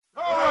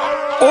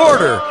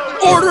Order!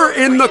 Order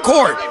in the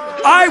court!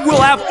 I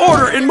will have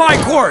order in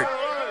my court!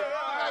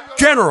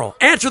 General,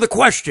 answer the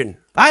question.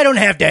 I don't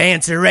have to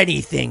answer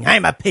anything.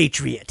 I'm a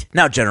patriot.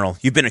 Now, General,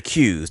 you've been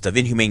accused of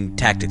inhumane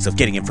tactics of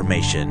getting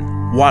information,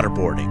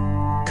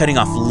 waterboarding, cutting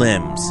off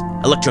limbs,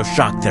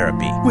 electroshock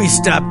therapy. We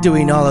stopped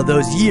doing all of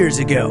those years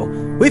ago.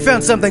 We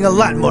found something a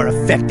lot more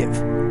effective.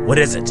 What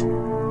is it?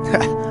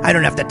 I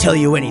don't have to tell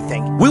you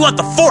anything. We want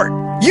the fort!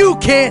 You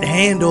can't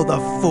handle the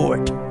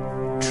fort.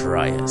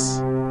 Try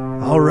us.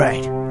 All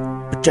right.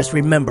 But just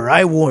remember,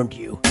 I warned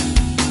you.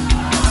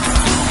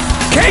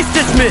 Case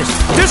dismissed!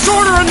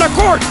 Disorder in the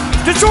court!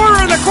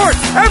 Disorder in the court!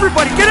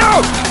 Everybody, get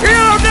out! Get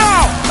out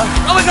now!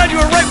 Oh my God, you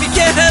were right. We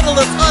can't handle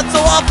this. Oh, it's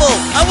so awful.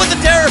 I was a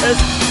terrorist.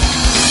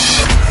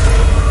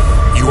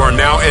 You are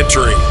now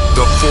entering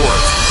the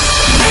fort.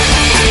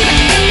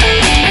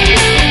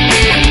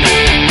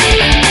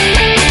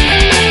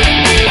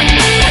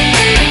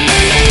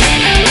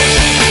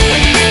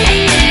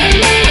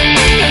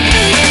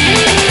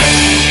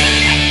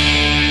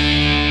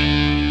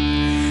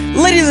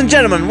 Ladies and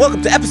gentlemen,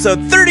 welcome to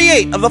episode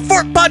 38 of the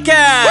Fort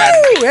Podcast.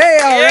 Woo! Hey,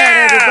 all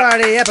right,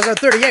 everybody. Episode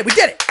 38. We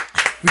did it.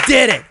 We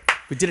did it.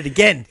 We did it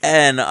again.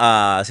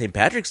 And St.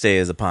 Patrick's Day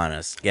is upon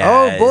us.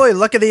 Oh, boy.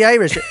 Luck of the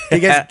Irish. You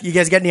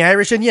guys got any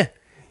Irish in you?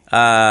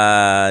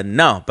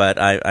 No, but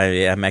I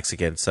am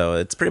Mexican, so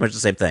it's pretty much the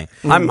same thing.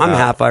 I'm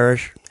half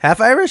Irish.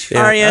 Half Irish?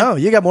 Yeah. Are you? Oh,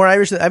 you got more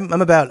Irish than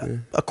I'm about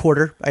a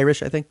quarter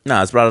Irish, I think. No,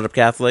 I was brought up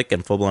Catholic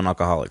and full-blown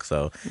alcoholic,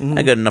 so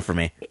not good enough for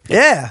me.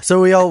 Yeah,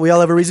 so we all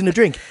have a reason to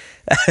drink.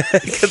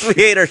 Because we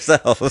hate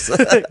ourselves.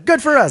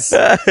 Good for us.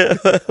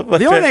 The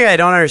only thing I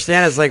don't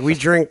understand is, like, we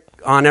drink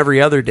on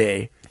every other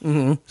day.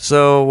 Mm-hmm.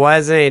 So why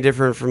is it any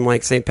different from,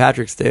 like, St.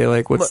 Patrick's Day?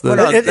 Like, what's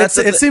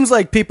it seems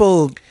like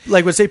people,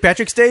 like, with St.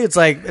 Patrick's Day, it's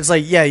like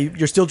yeah,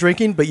 you're still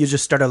drinking, but you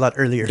just start a lot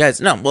earlier. Guys,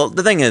 no, well,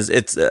 the thing is,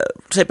 it's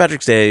St.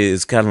 Patrick's Day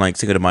is kind of like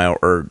Cinco de Mayo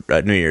or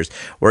New Year's,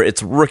 where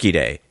it's Rookie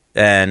Day.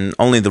 And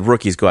only the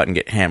rookies go out and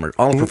get hammered.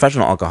 All the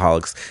professional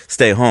alcoholics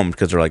stay home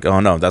because they're like, oh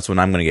no, that's when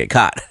I'm going to get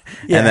caught.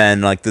 Yeah. And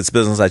then like this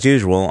business as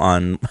usual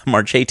on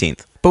March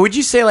 18th. But would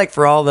you say like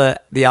for all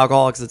the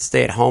alcoholics that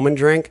stay at home and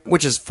drink,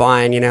 which is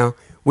fine, you know,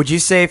 would you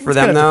say for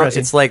them though,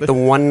 it's like the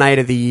one night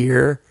of the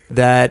year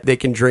that they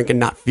can drink and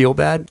not feel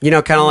bad? You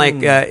know, kind of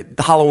like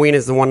Halloween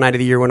is the one night of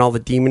the year when all the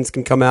demons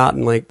can come out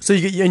and like... So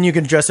you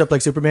can dress up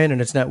like Superman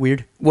and it's not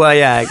weird? Well,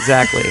 yeah,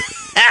 exactly.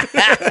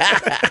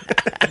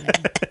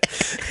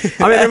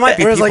 I mean, there might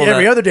be whereas people like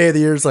every other day of the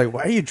year, it's like,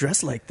 why are you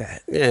dressed like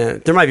that? Yeah,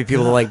 there might be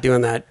people that like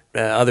doing that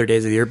other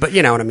days of the year, but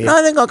you know what I mean. No,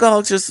 I think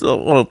alcoholics just,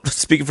 well,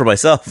 speaking for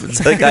myself,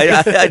 it's like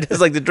I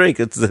just like to drink.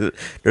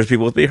 There's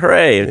people with me,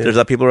 hooray. Yeah.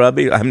 There's people around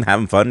me, I'm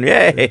having fun,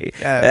 yay.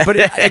 But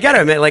I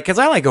gotta admit, like, because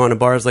I like going to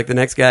bars like the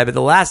next guy, but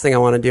the last thing I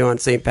want to do on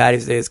St.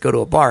 Patty's Day is go to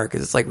a bar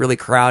because it's like really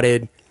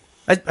crowded.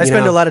 I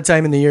spend a lot of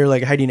time in the year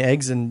like hiding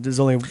eggs, and there's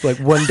only like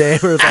one day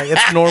where it's like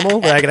it's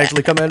normal where I can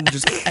actually come in and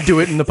just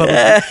do it in the public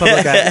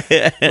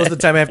eye. Most of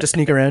the time I have to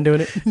sneak around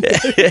doing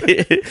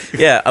it.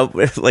 Yeah,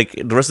 like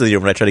the rest of the year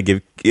when I try to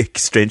give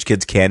strange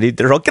kids candy,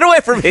 they're all, get away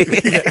from me.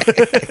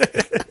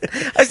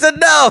 I said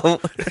no.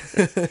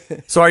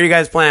 So are you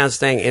guys planning on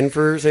staying in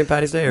for St.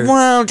 Patty's Day? Or?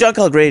 Well,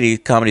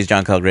 comedy's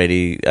John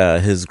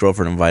Calgrady, his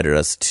girlfriend invited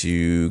us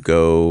to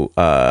go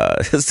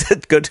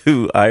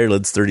to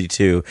Ireland's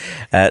 32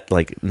 at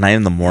like 9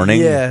 in the morning.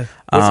 Yeah.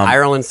 What's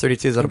Ireland's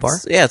 32? Is that a bar?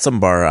 Yeah, it's some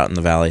bar out in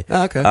the valley.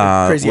 Oh, okay.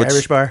 Crazy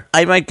Irish bar.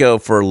 I might go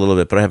for a little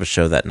bit, but I have a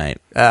show that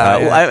night.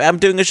 I'm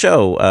doing a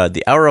show,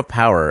 The Hour of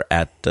Power,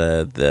 at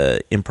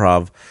the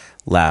Improv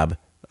Lab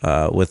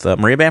with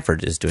Maria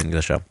Bamford is doing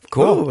the show.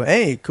 Cool. Oh,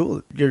 hey,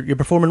 cool. You're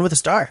performing with a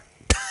star.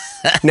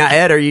 Now,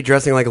 Ed, are you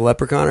dressing like a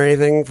leprechaun or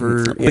anything?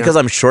 Because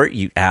I'm short,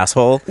 you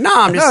asshole. No,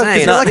 I'm just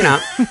saying.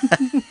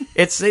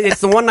 It's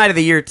the one night of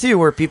the year, too,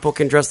 where people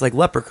can dress like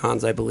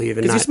leprechauns, I believe.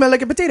 Because you smell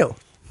like a potato.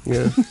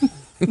 Yeah.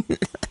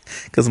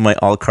 Because of my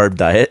all-carb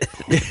diet.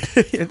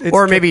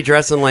 Or maybe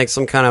dressing like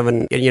some kind of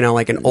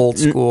like an old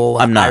school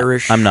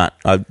Irish. I'm not.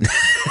 Well,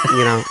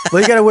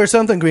 you got to wear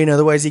something green,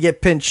 otherwise you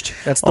get pinched.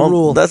 That's the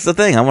rule. That's the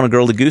thing. I want a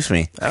girl to goose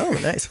me. Oh,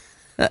 nice.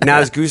 Now,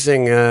 is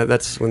goosing,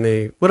 that's when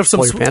they pull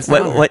your pants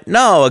down?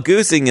 No, a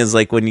goosing is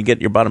like when you get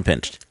your bottom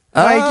pinched.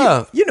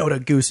 You know what a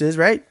goose is,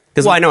 right?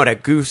 Well, I know what a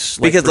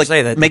goose, make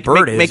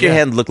your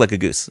hand look like a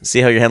goose.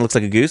 See how your hand looks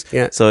like a goose?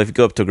 Yeah. So if you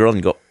go up to a girl and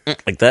you go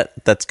like that,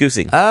 that's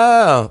goosing.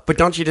 Oh, but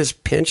don't you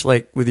just pinch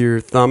like with your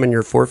thumb and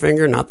your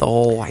forefinger, not the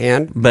whole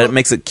hand? But it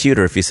makes it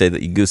cuter if you say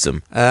that you goose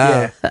them.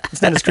 Yeah,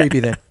 it's not as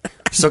creepy then.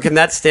 So can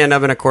that stand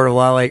up in a court of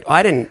law? Like,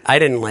 I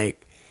didn't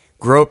like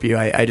grope you.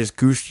 I just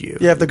goosed you.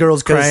 Yeah, if the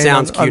girl's crying, it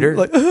sounds cuter.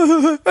 Like,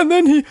 and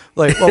then he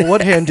well, what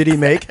hand did he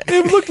make?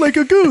 It looked like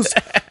a goose.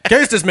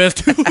 Case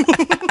dismissed.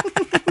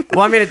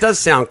 Well, I mean, it does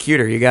sound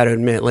cuter. You got to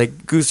admit,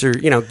 like geese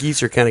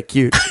are kind of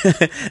cute.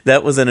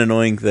 That was an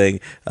annoying thing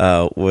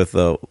with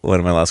one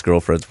of my last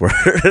girlfriends, where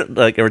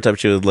like every time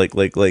she would like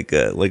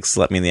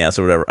slap me in the ass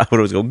or whatever, I would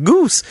always go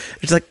goose.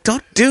 She's like,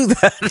 don't do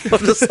that. I'm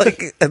just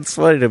like, it's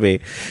funny to me.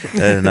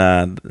 And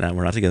no,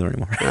 we're not together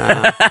anymore.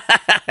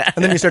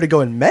 And then you started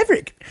going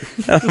Maverick.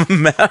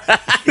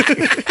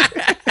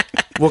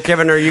 Well,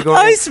 Kevin, are you going?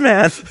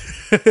 Iceman.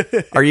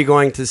 Are you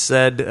going to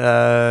said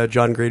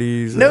John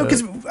Grady's? No,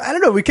 because I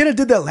don't know. We kind of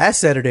did that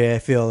last Saturday. I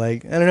feel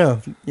like I don't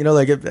know. You know,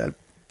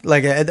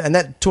 and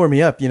that tore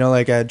me up. You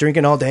know,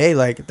 drinking all day,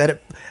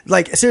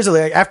 seriously.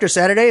 Like after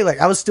Saturday,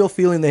 I was still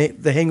feeling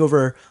the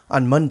hangover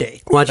on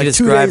Monday. Why don't you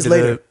describe to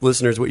the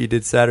listeners what you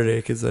did Saturday?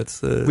 Because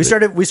that's we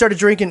started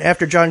drinking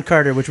after John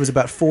Carter, which was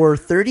about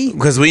 4:30.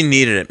 Because we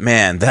needed it,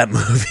 man. That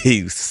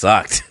movie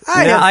sucked.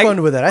 I had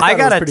fun with it. I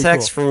got a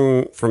text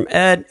from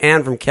Ed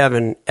and from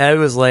Kevin. Ed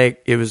was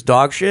like, it was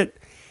dog shit.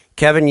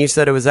 Kevin, you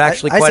said it was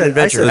actually quite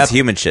adventurous. It was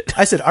human shit.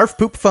 I said, arf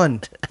poop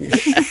fun.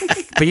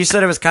 But you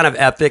said it was kind of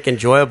epic,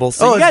 enjoyable.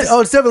 So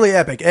it's definitely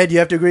epic. Ed, you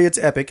have to agree it's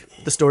epic.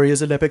 The story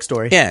is an epic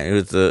story. Yeah,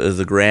 it was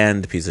a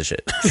grand piece of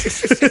shit.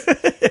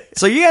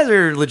 So you guys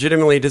are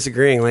legitimately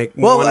disagreeing.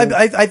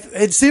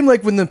 It seemed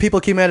like when the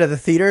people came out of the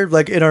theater,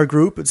 in our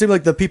group, it seemed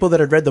like the people that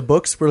had read the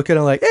books were kind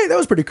of like, hey, that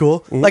was pretty cool.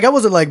 Mm-hmm. I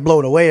wasn't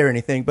blown away or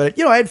anything, but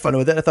I had fun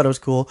with it. I thought it was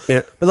cool.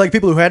 Yeah. But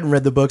people who hadn't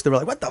read the books, they were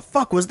like, what the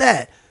fuck was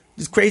that?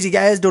 These crazy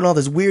guys doing all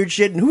this weird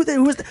shit, and who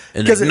was that?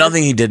 And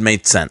nothing he did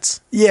made sense.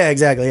 Yeah,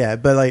 exactly. Yeah,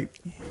 but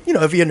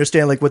if you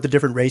understand what the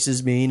different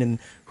races mean and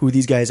who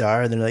these guys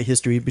are, and then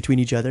history between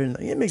each other, and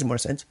it makes more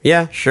sense.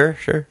 Yeah, sure.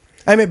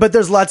 I mean, but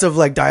there's lots of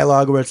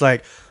dialogue where it's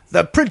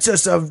the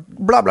princess of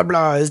blah blah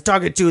blah is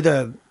talking to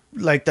the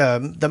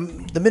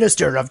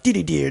minister of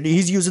DDD, and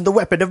he's using the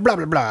weapon of blah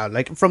blah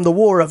blah, from the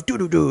war of doo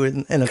doo doo,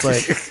 and it's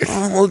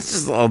well, it's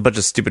just a bunch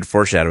of stupid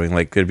foreshadowing.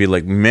 It'd be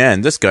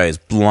man, this guy is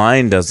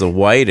blind as a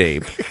white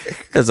ape.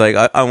 It's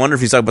I wonder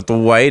if he's talking about the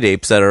white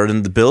apes that are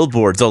in the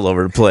billboards all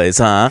over the place,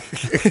 huh?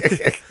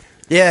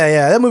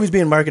 Yeah, that movie's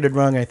being marketed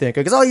wrong, I think,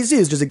 because all you see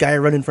is just a guy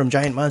running from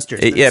giant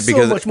monsters. There's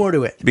so much more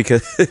to it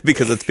because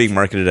it's being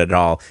marketed at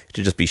all. It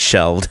should just be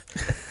shelved.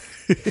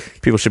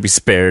 People should be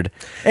spared.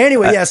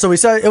 Anyway, so we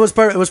saw it was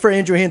for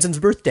Andrew Hansen's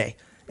birthday,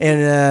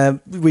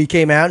 and we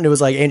came out and it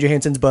was Andrew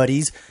Hansen's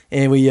buddies,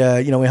 and we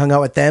we hung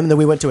out with them, and then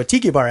we went to a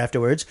tiki bar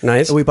afterwards.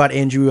 Nice. And we bought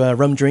Andrew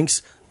rum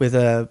drinks with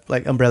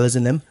umbrellas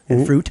in them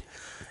and fruit.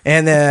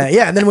 And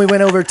and then we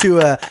went over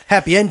to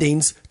Happy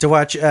Endings to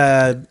watch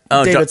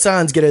David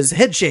Sands get his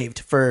head shaved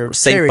for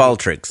St.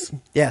 Baldrick's.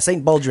 Yeah,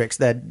 St. Baldrick's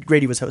that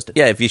Grady was hosting.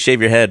 Yeah, if you shave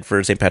your head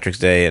for St. Patrick's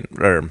Day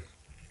or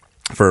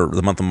for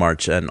the month of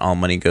March, and all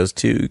money goes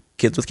to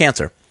kids with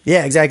cancer.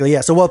 Yeah, exactly.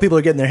 Yeah, so while people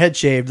are getting their head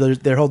shaved,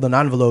 they're holding an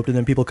envelope, and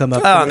then people come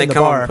up. And they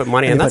come up and put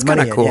money in. That's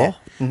kind of cool. Yeah.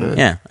 Mm-hmm.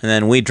 Yeah, and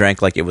then we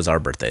drank like it was our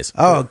birthdays.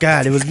 Oh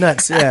God, it was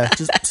nuts. Yeah,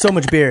 just so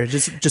much beer,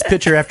 just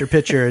pitcher after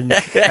pitcher, and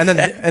then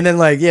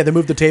they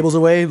moved the tables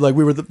away.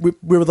 We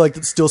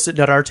were still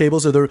sitting at our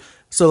table, so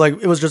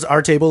it was just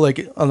our table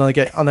on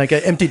an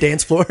empty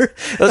dance floor.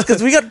 That's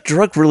because we got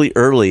drunk really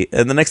early,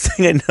 and the next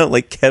thing I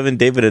know, Kevin,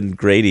 David, and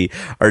Grady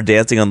are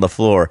dancing on the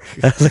floor.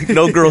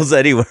 No girls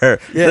anywhere.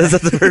 Yeah. That's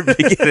at the very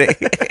beginning.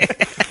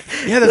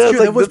 Yeah, that's true.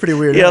 That was pretty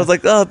weird. Yeah, I was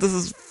like, oh, this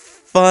is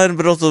fun,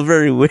 but also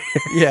very weird.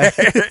 Yeah.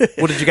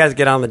 Well, did you guys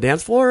get on the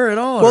dance floor at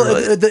all? Well,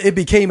 it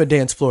became a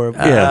dance floor.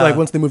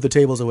 Once they moved the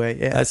tables away.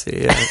 Yeah, I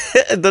see. Yeah.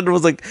 And then it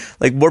was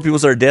more people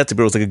started dancing,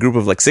 but it was a group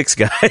of 6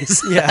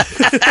 guys. Yeah.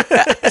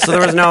 So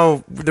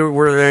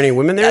were there any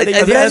women there?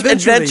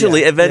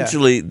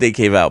 Eventually they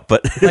came out,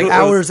 but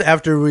hours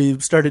after we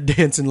started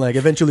dancing,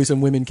 eventually some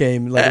women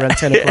came around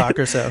 10 o'clock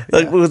or so.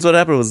 Yeah. What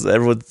happened was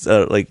everyone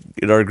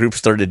in our group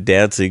started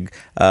dancing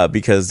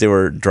because they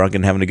were drunk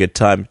and having a good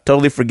time,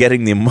 totally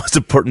forgetting the most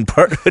important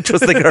part, which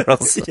was the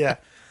girls. Yeah,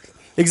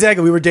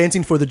 exactly. We were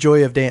dancing for the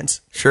joy of dance.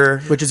 Sure.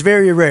 Which is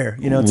very rare.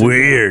 It's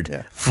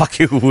weird.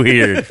 Fucking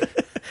weird.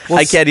 Well,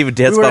 I can't even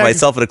dance by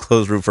myself in a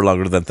closed room for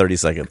longer than 30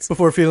 seconds.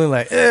 Before feeling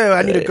ew,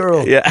 I need a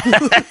girl. Yeah.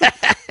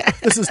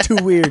 This is too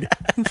weird.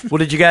 Well,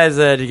 did you guys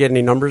did you get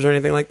any numbers or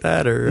anything like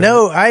that? Or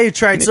no, I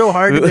tried so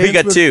hard. We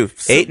got 2,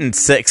 8 and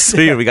 6.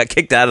 We got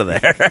kicked out of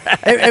there.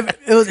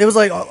 It was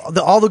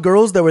all the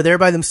girls that were there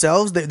by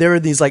themselves. They were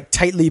in these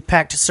tightly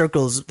packed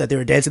circles that they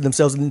were dancing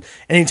themselves. And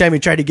anytime you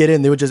tried to get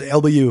in, they would just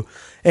elbow you.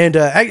 And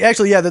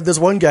this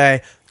one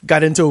guy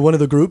got into one of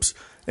the groups.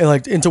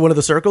 And into one of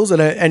the circles,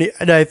 and he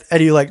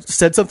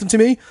said something to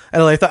me,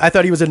 and I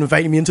thought he was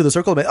inviting me into the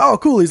circle. I'm like, oh,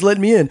 cool, he's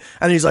letting me in,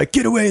 and he's like,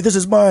 get away, this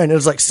is mine. And it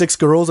was 6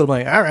 girls. And I'm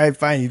like, all right,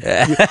 fine, you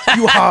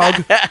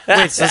hog.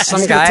 Wait, so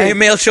some guy, you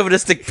male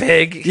chauvinistic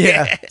pig.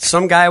 Yeah,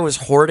 some guy was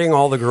hoarding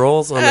all the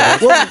girls. On the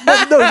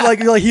well,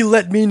 no, he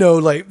let me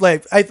know,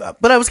 but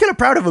I was kind of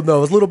proud of him though.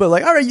 I was a little bit all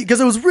right, because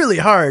it was really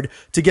hard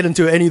to get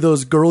into any of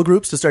those girl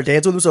groups to start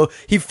dancing with them. So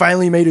he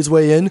finally made his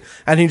way in,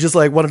 and he just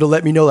wanted to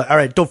let me know, all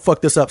right, don't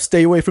fuck this up,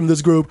 stay away from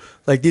this group.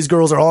 These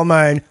girls are all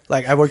mine.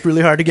 I worked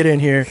really hard to get in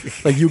here.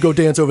 You go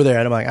dance over there.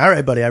 And I'm like, all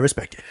right, buddy, I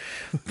respect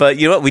you. But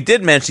you know what? We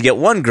did manage to get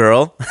one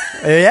girl.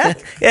 Yeah?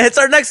 Yeah, it's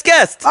our next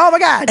guest. Oh, my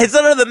God. It's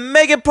none other than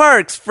Meghan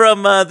Parks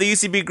from the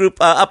UCB group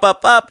Up,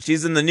 Up, Up.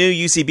 She's in the new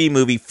UCB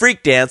movie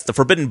Freak Dance, The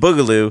Forbidden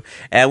Boogaloo.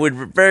 And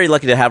we're very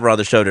lucky to have her on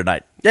the show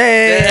tonight.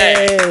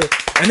 Yay!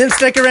 And then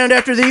stick around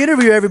after the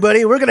interview,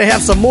 everybody. We're going to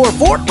have some more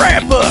Fort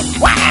Wrap-Up.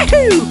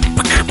 Wahoo!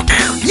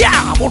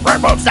 Yeah, Fort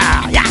Wrap-Up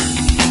style. Yeah.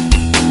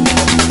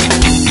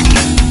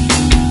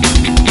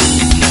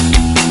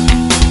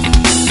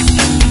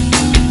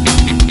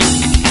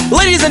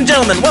 Ladies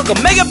and gentlemen, welcome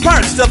Meghan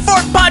Parks to the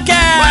Fort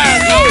Podcast!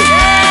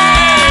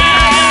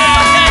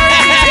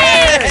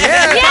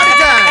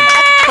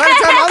 Party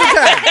time all the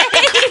time.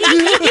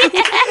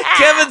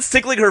 Kevin's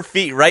tickling her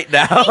feet right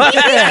now.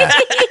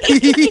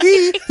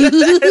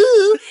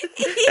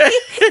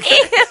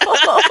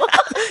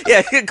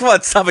 Yeah, come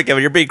on, stop it,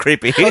 Kevin. You're being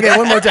creepy. Okay,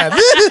 one more time.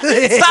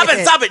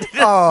 Stop it.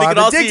 Oh,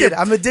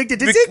 I'm addicted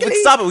to tickling.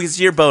 Stop it. We can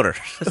see your boner.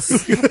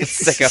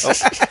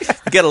 Sicko.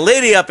 You get a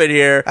lady up in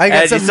here, I got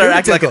and you something start to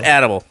acting like an tickle.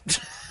 animal.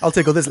 I'll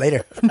tickle this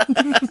later.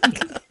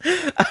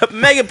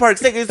 Meghan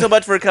Parks, thank you so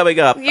much for coming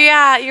up.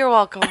 Yeah, you're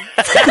welcome.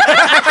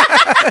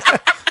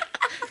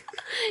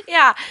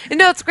 Yeah.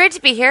 No, it's great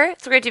to be here.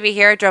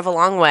 I drove a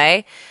long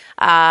way.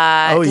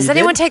 Does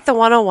anyone take the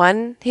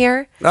 101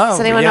 here? Does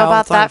anyone know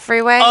about that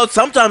freeway? Oh,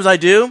 sometimes I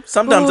do.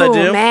 I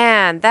do.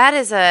 Man,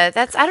 that's I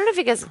don't know if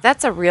you guys,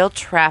 that's a real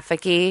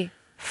traffic-y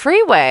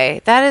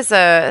freeway. That's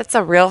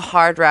a real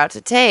hard route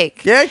to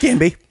take. Yeah, it can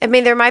be. I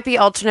mean, there might be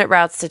alternate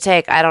routes to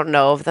take. I don't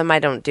know of them. I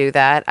don't do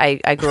that.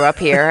 I grew up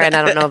here, and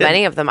I don't know of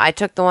any of them. I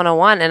took the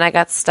 101, and I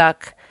got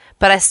stuck,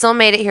 but I still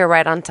made it here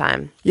right on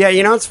time. Yeah,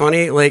 you know what's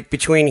funny? Like,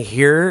 between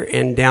here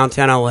and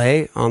downtown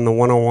LA on the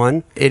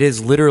 101, it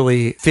is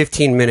literally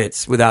 15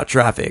 minutes without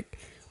traffic.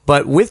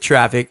 But with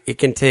traffic, it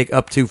can take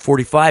up to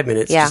 45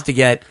 minutes just to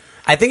get,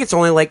 I think it's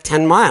only like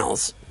 10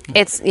 miles.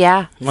 It's,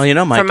 yeah. Well, you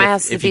know, Mike,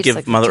 if you give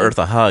like Mother 15. Earth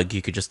a hug,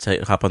 you could just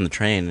hop on the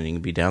train and you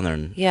can be down there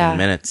in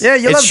minutes. Yeah,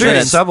 you love It's true.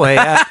 trains. Subway,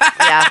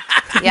 yeah.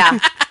 Yeah.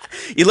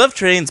 You love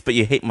trains, but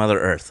you hate Mother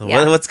Earth.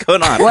 Yeah. What's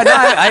going on? Well, no,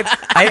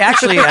 I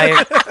actually,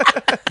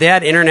 they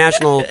had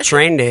International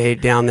Train Day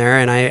down there,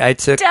 and I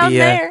took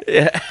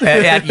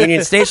at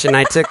Union Station.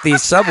 I took the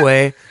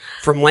subway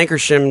from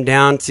Lancashire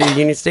down to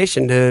Union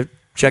Station to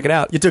check it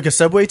out. You took a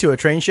subway to a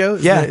train show?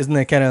 Isn't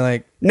that kind of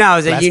like... No, I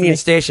was at blasphemy? Union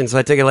Station, so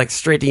I took it like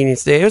straight to Union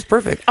Station. It was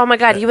perfect. Oh my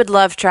God, you would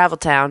love Travel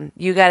Town.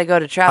 You got to go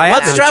to Travel Town.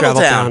 What's Travel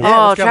Town?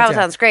 Oh, Travel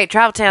Town's great.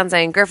 Travel Town's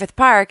in Griffith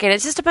Park, and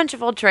it's just a bunch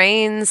of old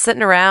trains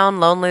sitting around,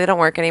 lonely. They don't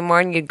work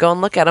anymore, and you'd go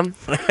and look at them.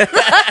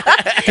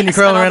 Can you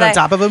crawl around on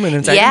top of them and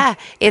inside Yeah.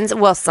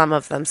 Well, some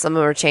of them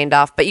are chained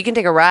off, but you can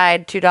take a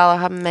ride. $2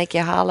 hub and make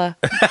you holla.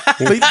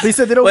 them? They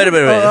said they don't... Wait a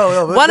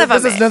minute. One of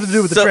them This has nothing to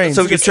do with the trains.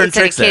 So we can turn It's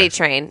like a tricks there. kiddie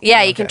train.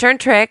 Yeah, you can turn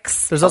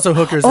tricks. There's also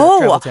hookers at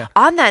Travel Oh, Town.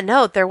 on that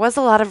note, there was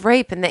a lot of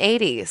rape in the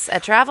 80s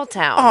at Travel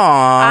Town. Aww.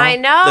 I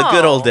know. The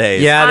good old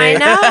days. Yeah, I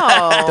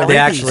know. they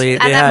actually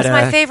and they that had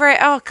was my favorite.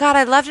 Oh God,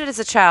 I loved it as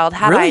a child.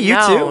 Had really I you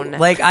known. too.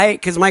 Like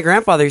because my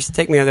grandfather used to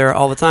take me there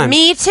all the time.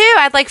 Me too.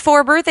 I had like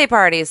 4 birthday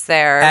parties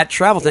there. At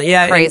Travelton,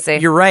 yeah, Crazy.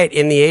 You're right.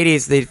 In the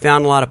 '80s, they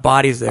found a lot of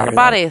bodies there. a lot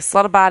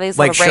of bodies.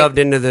 like lot of rape shoved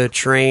into the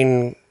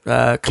train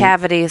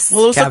cavities.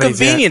 Well, it was so Cavities,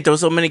 convenient. There were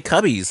so many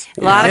cubbies.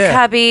 A lot of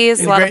Yeah.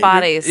 cubbies. A lot of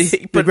bodies.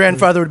 Your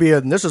grandfather would be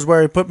this is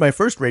where I put my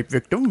first rape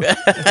victim.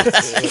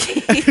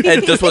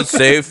 And this was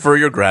saved for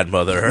your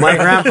grandmother. My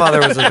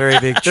grandfather was a very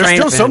big There's train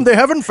still fan. some they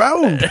haven't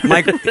found.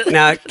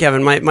 Now,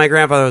 Kevin, my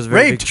grandfather was a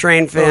very big Raped.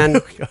 train fan,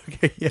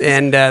 Okay, yes.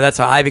 and that's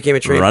how I became a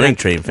train Running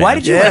fan. train fan. Why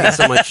did you Yeah. like it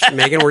so much,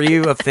 Megan? Were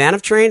you a fan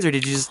of trains, or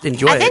did you just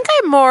enjoy I it? think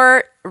I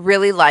more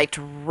really liked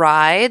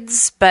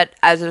rides, but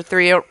as a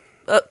 3-year-old,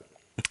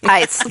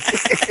 ice.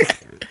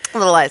 A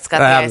little ice. Got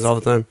That the happens ice. all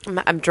the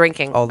time. I'm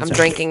drinking. All the I'm time.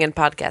 drinking in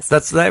podcasts.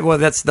 That's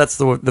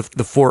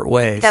the Fort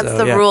way. That's so,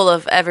 the yeah. rule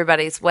of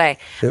everybody's way.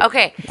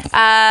 Okay.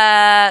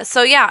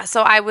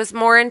 So I was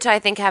more into, I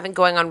think,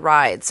 going on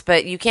rides,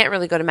 but you can't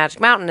really go to Magic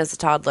Mountain as a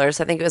toddler.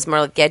 So I think it was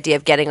more like the idea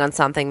of getting on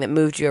something that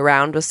moved you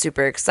around was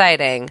super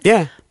exciting.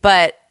 Yeah.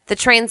 But the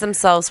trains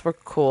themselves were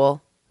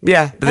cool.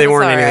 Yeah, but they That's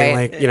weren't all anything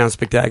right. like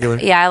spectacular.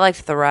 Yeah, I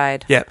liked the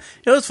ride. Yeah.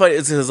 You know what's funny?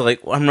 It's because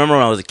like I remember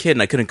when I was a kid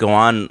and I couldn't go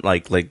on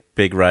like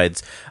big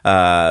rides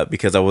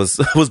because I was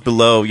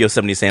below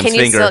Yosemite Sam's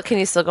finger. Can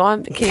you still go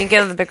on? Can you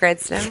get on the big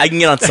rides now? I can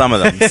get on some of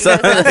them,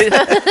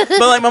 but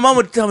like my mom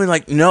would tell me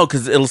like no,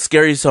 because it'll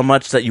scare you so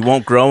much that you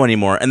won't grow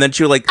anymore. And then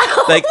she would like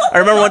I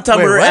remember one time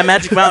we were at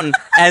Magic Mountain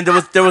and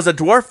there was a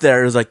dwarf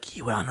there. It was like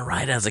you went on a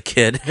ride as a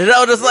kid, and I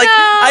was just like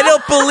I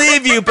don't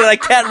believe you, but I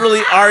can't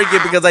really argue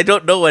because I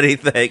don't know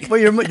anything. Well,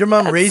 your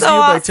mom raised so you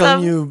by awesome.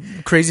 telling you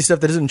crazy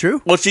stuff that isn't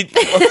true? Well,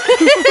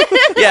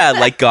 yeah,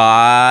 like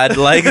God,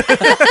 like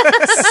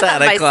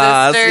Santa My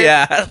Claus, sister.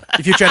 yeah.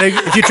 If you try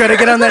to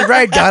get on that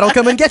ride, God will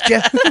come and get you.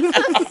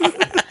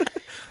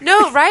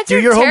 No, rides Do are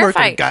your homework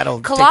terrifying. and God'll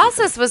take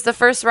Colossus was the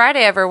first ride I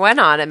ever went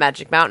on at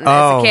Magic Mountain as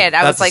Oh, a kid.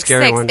 I that's was a like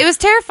scary 6. one. It was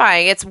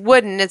terrifying. It's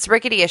wooden. It's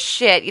rickety as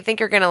shit. You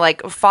think you're going to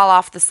like fall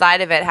off the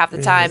side of it half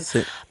the time.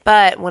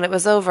 But when it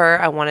was over,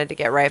 I wanted to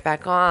get right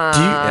back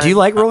on. Do you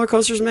like roller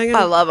coasters, Megan?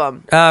 I love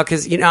them.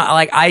 Because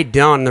like I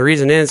don't. And the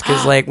reason is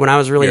because like when I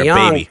was really You're a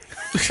young. baby.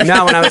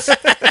 No, when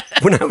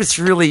I was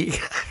really.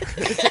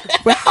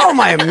 Well, how am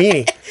I a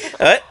meanie?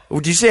 What?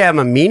 Would you say I'm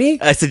a meanie?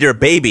 I said you're a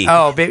baby.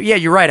 Oh, baby. Yeah,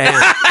 you're right. I am.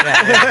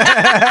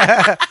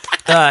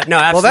 Yeah. No,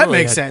 absolutely. Well, that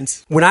makes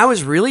sense. When I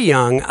was really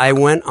young, I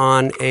went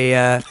on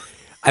I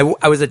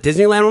was at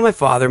Disneyland with my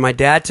father. My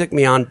dad took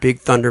me on Big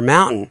Thunder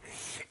Mountain,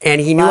 and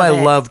he knew I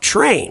loved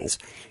trains.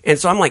 And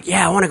so I'm like,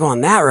 yeah, I want to go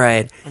on that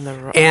ride.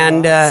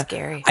 And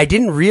scary. I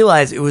didn't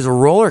realize it was a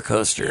roller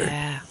coaster.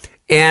 Yeah.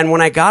 And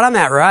when I got on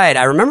that ride,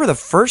 I remember the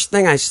first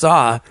thing I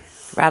saw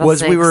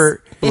was we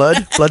were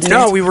blood.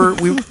 No,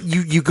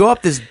 you go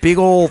up this big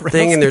old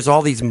thing, and there's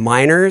all these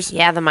miners.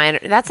 Yeah, the miner.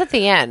 That's at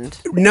the end.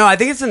 No, I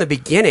think it's in the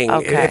beginning.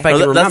 Okay. If I can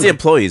remember. That's the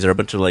employees. They're a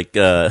bunch of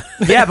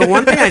yeah, but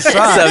one thing I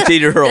saw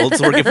 17-year-olds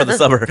working for the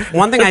summer.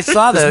 One thing I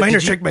saw though, this miner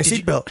checked my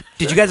seatbelt.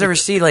 Did you guys ever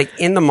see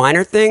in the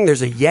miner thing?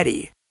 There's a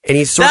Yeti. And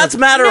he's That's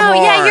Matterhorn.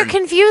 No, yeah, you're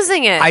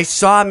confusing it. I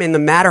saw him in the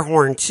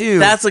Matterhorn too.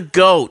 That's a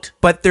goat.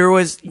 But there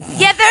was.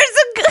 Yeah, there's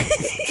a.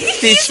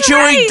 He's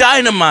chewing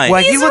dynamite.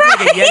 Well, he looked like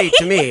a Yeti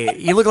to me.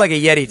 He looked like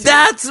a Yeti to me.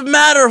 That's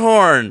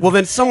Matterhorn. Well,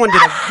 then someone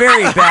did a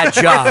very bad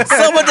job.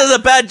 Someone does a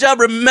bad job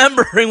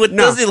remembering what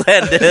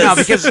Disneyland is. No,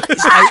 because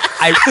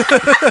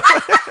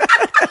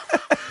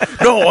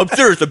No, I'm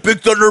serious. The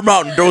Big Thunder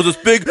Mountain, there was this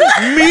big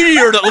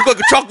meteor that looked like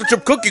a chocolate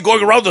chip cookie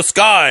going around the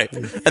sky.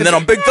 And then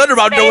on Big Thunder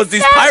Mountain, there was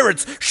these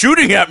pirates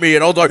shooting at me.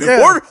 And I was like,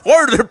 why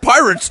are there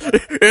pirates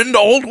in the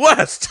Old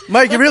West?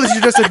 Mike, you really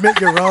should just admit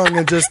you're wrong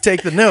and just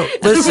take the note.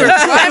 Listen,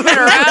 driving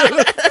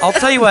around. I'll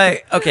tell you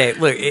why. Okay,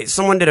 look,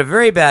 someone did a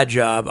very bad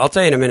job. I'll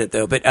tell you in a minute,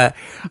 though. But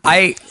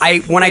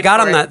when I got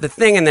on the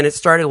thing and then it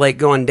started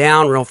going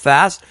down real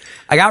fast,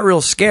 I got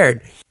real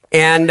scared.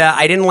 And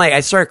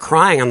I started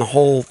crying on the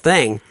whole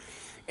thing.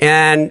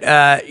 And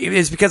it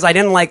was because I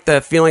didn't like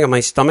the feeling of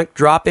my stomach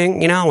dropping,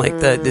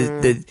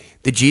 the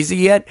Jeezy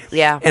yet.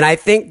 Yeah. And I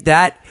think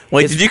that.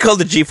 Wait, did you call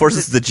the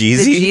G-forces the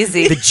Jeezy?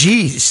 The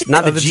G's,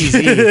 not the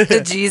Jeezy. The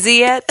Jeezy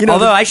yet?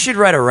 Although I should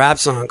write a rap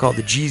song called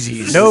the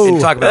Jeezys. No.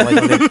 And talk about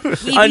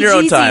on your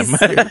own time.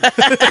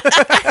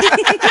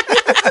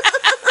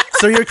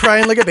 So you're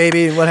crying like a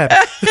baby, and what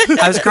happened?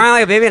 I was crying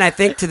like a baby, and I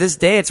think to this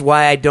day it's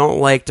why I don't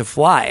like to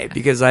fly,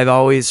 because I've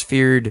always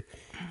feared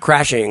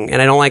crashing,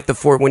 and I don't like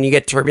when you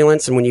get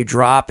turbulence and when you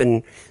drop,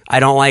 and I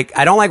don't like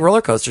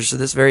roller coasters to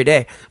this very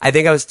day. I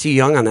think I was too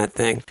young on that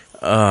thing.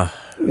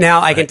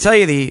 Now I can tell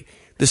you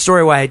the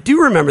story why I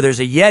do remember there's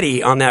a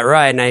Yeti on that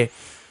ride, and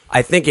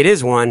I think it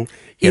is one.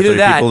 Either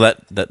that, people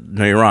that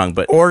know you're wrong,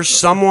 but or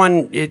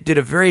someone did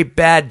a very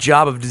bad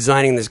job of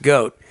designing this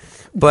goat.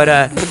 But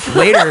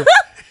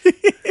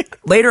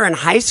later in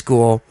high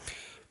school,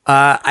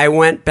 I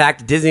went back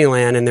to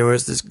Disneyland, and there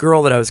was this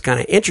girl that I was kind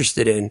of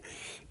interested in.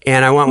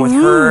 And I went with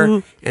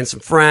her and some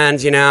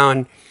friends,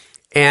 and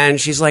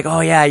she's like, oh,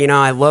 yeah,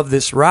 I love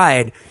this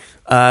ride,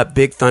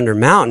 Big Thunder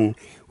Mountain.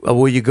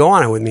 Will you go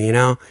on it with me,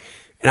 And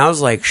I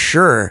was like,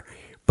 sure.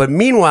 But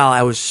meanwhile,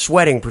 I was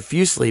sweating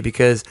profusely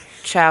because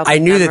I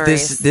knew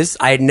memories. that this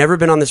I had never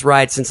been on this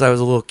ride since I was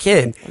a little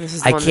kid.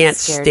 I can't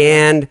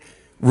stand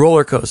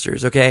roller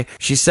coasters, okay?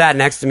 She sat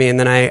next to me, and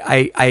then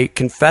I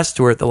confessed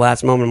to her at the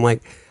last moment. I'm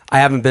like, I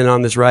haven't been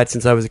on this ride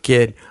since I was a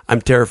kid.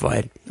 I'm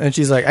terrified. And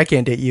she's like, I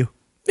can't date you.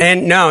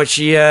 And no,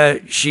 she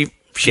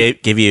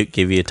give you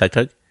a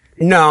tug.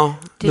 No.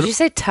 Did you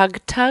say tug?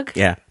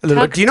 Yeah.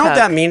 Tug, do you know what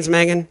that means,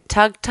 Megan?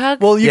 Tug?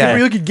 Well, you Yeah.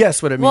 could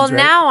guess what it means. Well, right?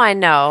 now I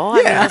know.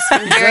 Yeah.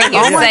 I'm hearing you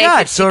Oh my say, God,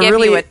 could so she it give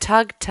really- you a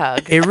tug?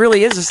 It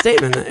really is a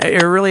statement.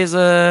 It really is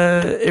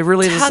a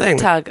thing.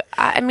 Tug.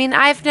 I mean,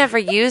 I've never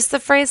used the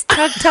phrase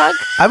tug.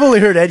 I've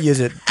only heard Ed use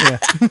it. Yeah.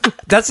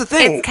 That's the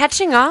thing. It's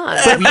catching on.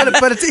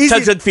 but it's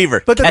easy. Tug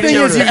fever. But the thing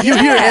is, you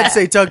hear Yeah. Ed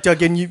say tug,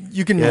 and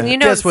you can You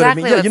know guess what it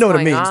exactly means. Yeah, you know what it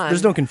what's means. going on.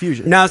 There's no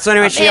confusion. No, so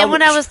anyway, Man,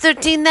 when I was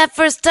 13, that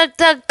first tug.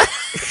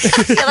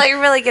 You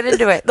really get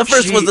into it. The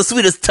first was the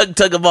sweetest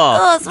tug of all.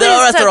 Oh, the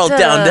rest are all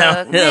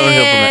down.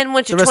 Man,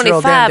 once you're The rest are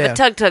all 25,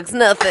 down. a tug's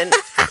nothing.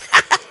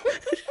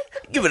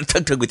 Give it a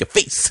tug with your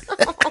face.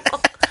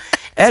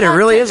 Ed, it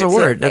really is a Tug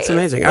word. is That's okay.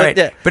 amazing. All right.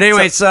 Yeah. But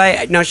anyway,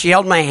 so she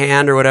held my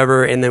hand or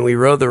whatever, and then we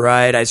rode the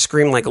ride. I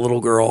screamed like a little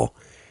girl,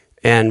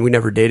 and we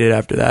never dated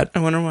after that. I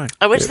wonder why.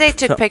 I wish they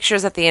took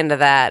pictures at the end of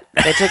that.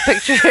 They took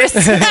pictures.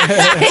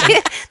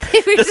 They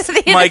were just at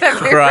the end Mike of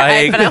every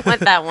crying. ride, but I want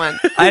that one.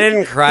 I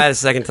didn't cry the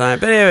second time,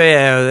 but anyway,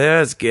 yeah, it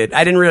was good.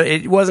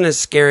 It wasn't as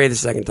scary the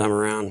second time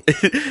around.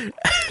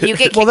 You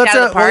get kicked out of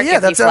the park if you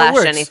that's how it flash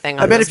works. anything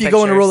on I bet those if you go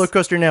on a pictures. roller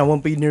coaster now, it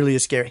won't be nearly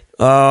as scary.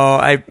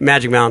 Oh,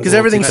 Magic Mountain. Because will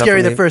everything's keep up scary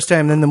with the me. first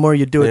time, then the more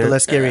you do it, Yeah. the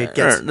less scary it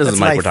gets. This That's is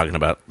Mike life. we're talking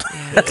about.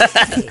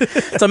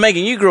 So,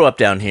 Megan, you grew up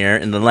down here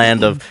in the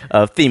land of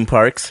theme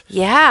parks.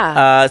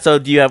 Yeah. So,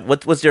 do you have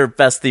what's your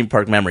best theme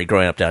park memory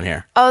growing up down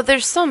here? Oh,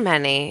 there's so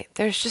many.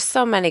 There's just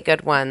so many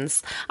good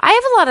ones. I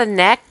have a lot of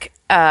neck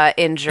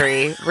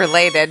injury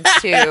related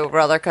to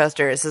roller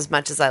coasters as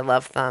much as I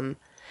love them.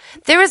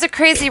 There was a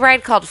crazy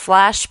ride called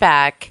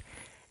Flashback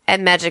at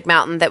Magic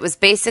Mountain that was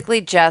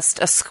basically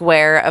just a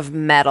square of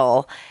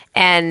metal,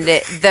 and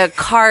the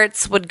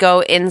carts would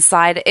go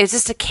inside. It was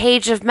just a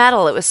cage of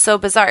metal. It was so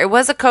bizarre. It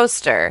was a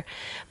coaster,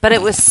 but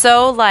it was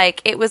so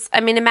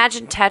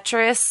imagine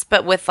Tetris,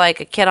 but with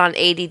like a kid on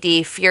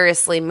ADD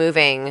furiously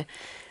moving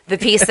the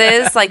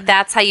pieces. Like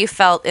that's how you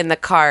felt in the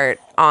cart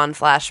on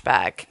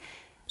Flashback.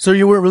 So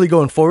you weren't really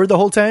going forward the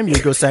whole time?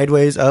 You'd go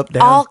sideways, up,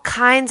 down? All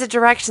kinds of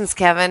directions,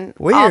 Kevin.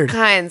 Weird. All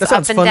kinds. That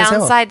sounds up and fun as down,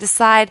 hell. side to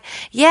side.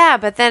 Yeah,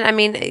 but then, I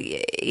mean,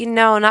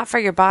 no, not for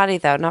your body,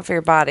 though. Not for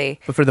your body.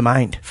 But for the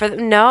mind.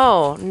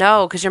 No,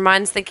 because your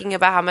mind's thinking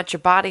about how much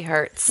your body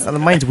hurts. The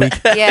mind's weak.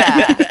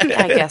 Yeah,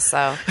 I guess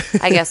so.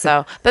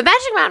 But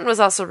Magic Mountain was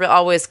also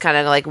always kind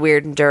of like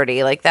weird and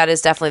dirty. Like that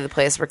is definitely the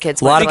place where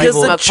kids went to Because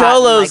smoke the pot and,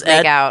 cholos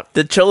make out.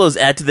 the cholos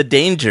add to the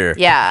danger.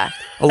 Yeah,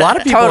 A lot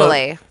of people.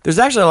 Totally. There's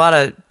actually a lot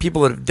of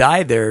people that have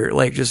died there,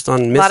 like just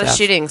on a mishaps. lot of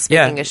shootings.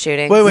 Speaking of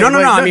shootings, Wait, No.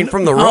 I no, mean,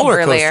 from the roller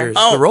earlier.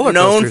 coasters. The roller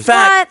known coasters.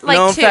 fact. What? Like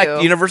known two?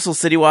 fact. Universal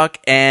City Walk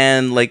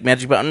and like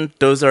Magic Mountain,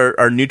 those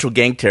are neutral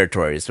gang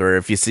territories. Where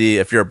if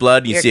you're a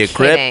blood, you You're see a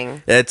crip.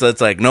 kidding.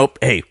 It's like nope.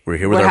 Hey, we're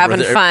here with We're our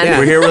having fun.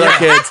 We're here with our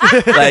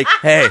kids. Like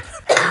hey,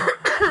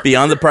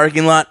 beyond the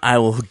parking lot, I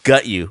will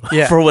gut you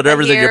for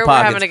whatever's in Here, your we're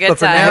pockets. having a good But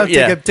for time.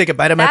 now, take a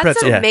bite of my That's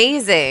pretzel.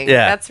 amazing.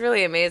 Yeah. That's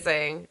really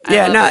amazing.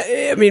 Yeah, love no,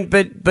 it. I mean,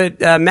 but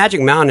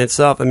Magic Mountain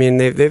itself, I mean,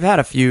 they've had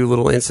a few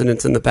little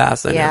incidents in the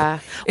past. I know. Yeah.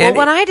 Well, And-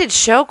 when I did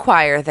show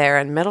choir there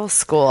in middle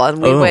school,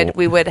 and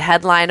we would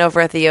headline over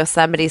at the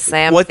Yosemite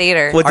Sam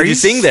Theater. What Are did you you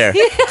sing there?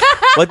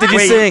 What did you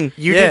Wait, sing?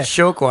 You Yeah. did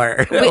show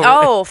choir.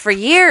 For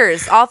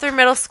years, all through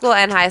middle school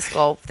and high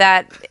school.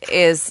 That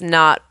is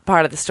not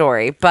part of the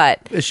story, but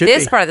It should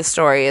this be. part of the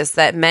story is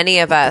that many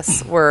of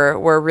us were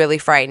really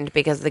frightened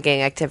because of the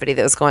gang activity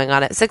that was going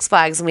on at Six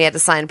Flags, and we had to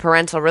sign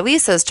parental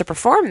releases to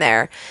perform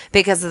there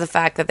because of the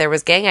fact that there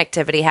was gang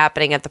activity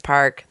happening at the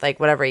park, like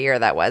whatever year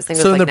that was. I think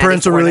it So was in like the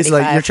parental 94, release,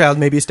 like 95. your child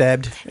may be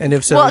stabbed, and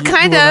if so, Well, you will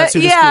kind not of, sue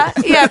the yeah,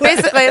 school. yeah.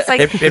 Basically, it's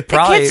like It the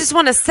probably- kids just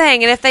want to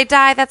sing, and if they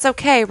die, that's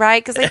okay,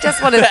 right? Because they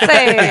just want to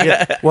sing.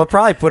 Well, it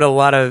probably put a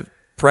lot of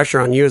pressure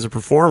on you as a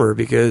performer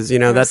because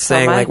that's so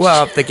saying like, much.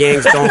 well, if the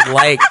gangs don't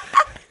like.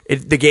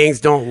 If the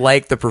gangs don't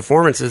like the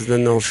performances,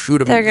 then they'll shoot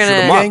them. They're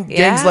gonna- up. Gangs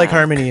Yeah. like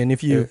harmony, and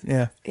if you,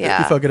 if you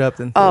fuck it up,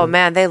 then Oh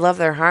man, they love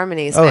their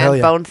harmonies, Oh, man. hell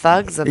yeah. Bone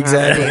Thugs and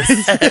Exactly.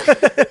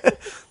 harmonies.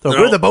 So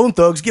we're the Bone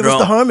Thugs. Give us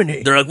the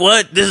harmony. They're like,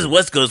 what? This is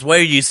West Coast. Why are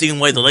you singing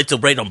 "Why the Lights So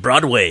Bright" on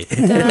Broadway?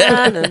 Na,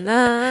 na,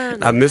 na,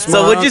 na. I miss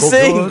So my what'd you Uncle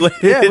sing? George.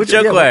 Yeah,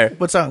 Show choir.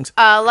 what songs?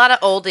 A lot of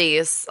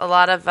oldies, a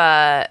lot of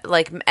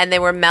and they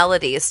were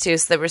melodies too,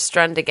 so they were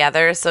strung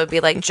together. So it'd be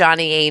like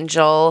Johnny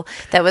Angel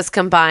that was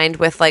combined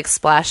with like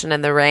Splashing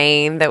in the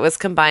Rain, that was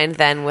combined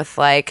then with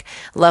like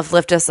Love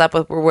Lift Us Up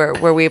with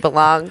Where We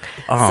Belong.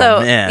 Oh,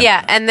 so man.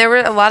 yeah, and there were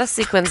a lot of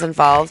sequins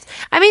involved.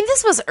 I mean,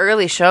 this was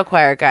early show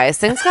choir, guys.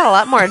 Things got a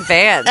lot more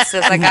advanced as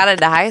I got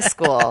into high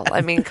school.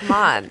 I mean, come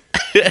on,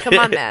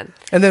 man.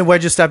 And then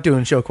why'd you stop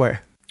doing show choir?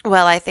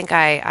 Well, I think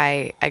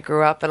I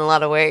grew up in a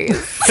lot of ways.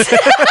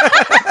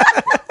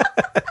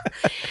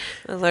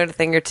 I learned a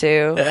thing or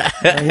two.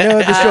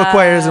 The show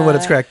choir isn't what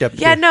it's cracked up to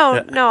Yeah, be.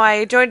 no,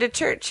 I joined a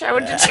church. I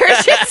went to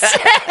church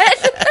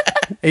instead.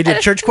 You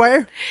did church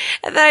choir?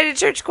 And then I did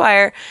church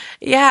choir.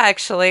 Yeah,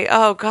 actually.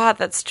 Oh, God,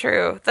 that's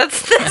true.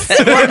 That's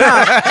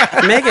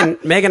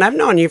Megan, I've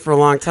known you for a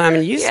long time,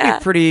 and you used to Yeah.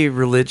 be pretty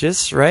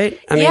religious, right?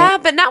 I mean, yeah,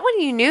 but not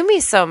when you knew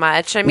me so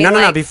much. I mean, no,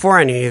 like, before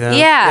I knew you, though.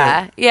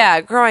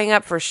 Yeah, growing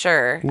up for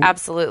sure.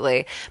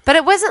 Absolutely. But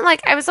it wasn't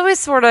like, I was always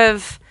sort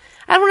of,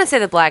 I don't want to say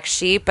the black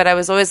sheep, but I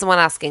was always the one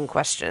asking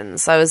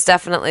questions. So I was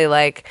definitely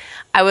like,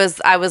 I was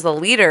a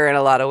leader in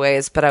a lot of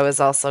ways, but I was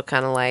also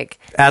kind of like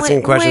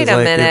Asking questions wait a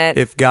like, minute.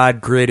 if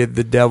God created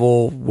the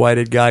devil, why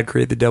did God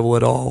create the devil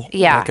at all?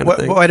 Yeah. That kind of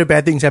thing. Why do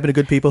bad things happen to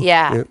good people?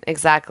 Yeah,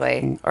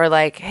 exactly. Or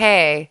like,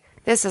 hey,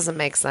 this doesn't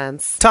make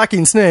sense.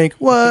 Talking snake.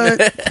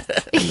 What?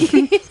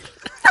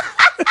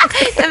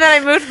 And then I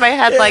moved my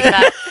head like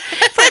that.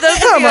 For those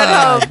of you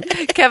at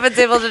home, Kevin's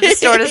able to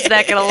distort his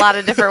neck in a lot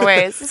of different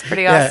ways. It's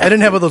pretty Yeah, awesome. I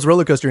didn't have all those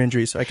roller coaster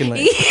injuries, so I can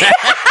like.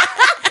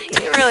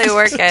 You really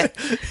work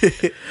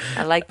it.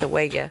 I like the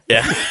way you.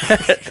 Yeah.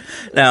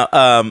 Now,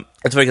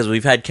 it's funny because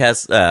we've had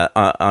casts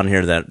on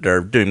here that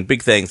are doing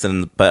big things,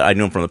 but I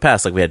knew them from the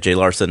past. Like we had Jay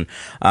Larson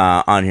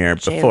on here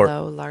before.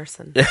 J-Lo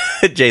Larson.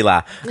 Jay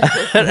La.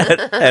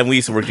 And we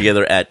used to work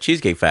together at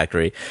Cheesecake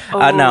Factory. Oh,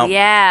 Now,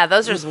 yeah.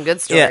 Those are some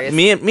good stories.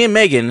 yeah, me and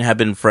Megan have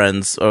been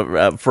friends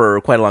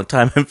for quite a long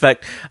time. In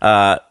fact,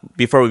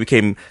 before we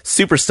became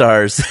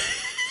superstars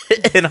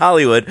in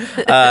Hollywood,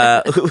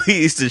 we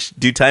used to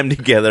do time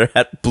together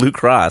at Blue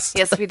Cross.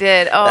 Yes, we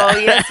did. Oh,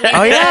 yes, we did.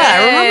 Oh,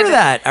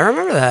 yeah, I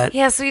remember that.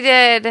 Yes, we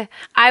did.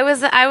 I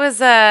was in hell.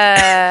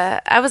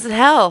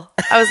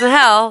 I was in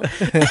hell.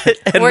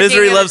 And working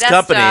misery at a loves desk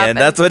company, job and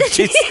that's what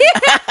she's.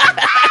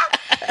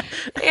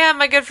 Yeah,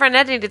 my good friend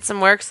Ed needed some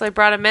work, so I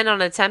brought him in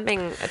on a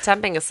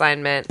temping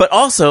assignment. But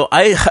also,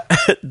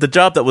 the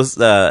job that was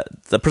the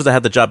person that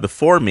had the job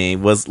before me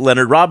was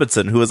Leonard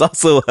Robinson, who was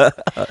also.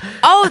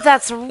 Oh,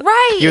 that's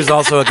right. He was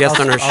also a guest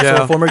on our Also show.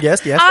 a former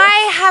guest, yes.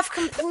 I have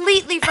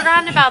completely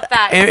forgotten about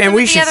that. And Some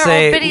we of the should other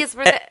say- old biddies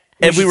were there.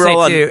 And we should were say,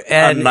 all too, on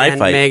Ed Knife and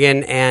Fight.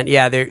 Megan, and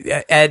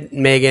Ed,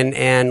 Megan,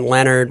 and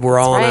Leonard were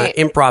all right. on an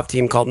improv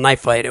team called Knife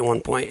Fight at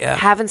one point. Yeah.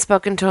 Haven't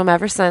spoken to him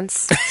ever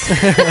since.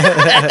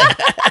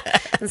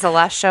 Since the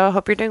last show. I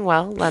hope you're doing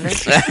well, Leonard.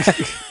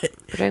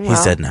 We're doing well.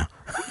 He's dead now.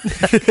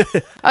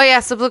 Oh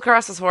yeah, so Blue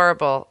Cross was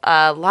horrible.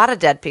 A lot of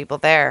dead people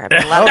there. I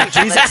mean, a lot of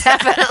people,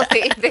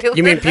 definitely.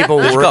 You mean people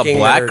working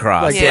Black that are,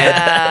 Cross? like,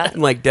 Yeah.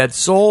 like dead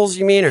souls?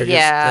 You mean, or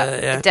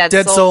Yeah, just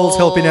Dead souls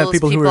helping out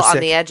people who are on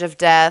sick. the edge of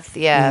death.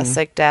 Yeah,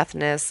 sick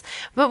deafness.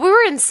 But we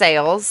were in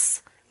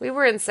sales.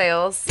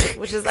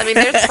 Which is, I mean,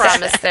 there's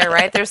promise there,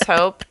 right? There's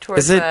hope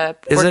towards Is it-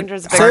 working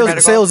towards a bigger medical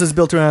goal. Sales is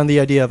built around the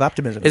idea of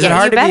optimism. Is it Yeah,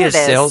 hard you to bet be a it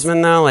is.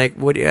 salesman though? Like,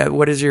 what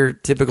is your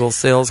typical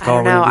sales call?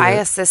 I don't know. when you do I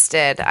it?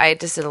 assisted. I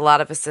just did a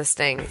lot of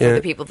assisting for Yeah.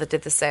 the people that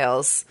did the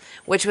sales,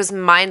 which was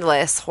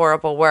mindless,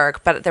 horrible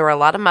work. But there were a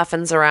lot of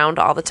muffins around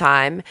all the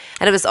time,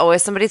 and it was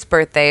always somebody's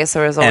birthday, so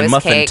there was always And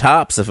muffin cake.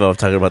 tops, if I'm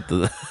talking about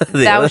the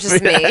That was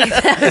just me.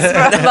 That was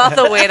from all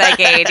the weight I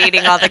gained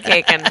eating all the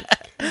cake and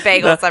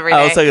bagels every day.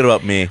 I was talking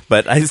about me,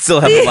 but I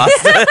still haven't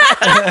lost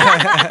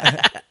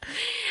it.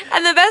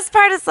 And the best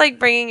part is like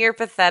bringing your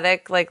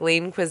pathetic like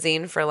lean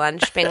cuisine for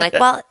lunch, being like,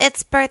 well,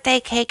 it's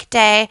birthday cake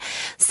day,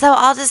 so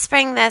I'll just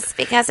bring this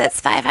because it's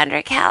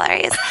 500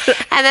 calories.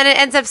 And then it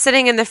ends up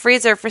sitting in the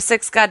freezer for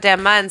 6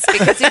 goddamn months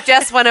because you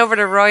just went over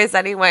to Roy's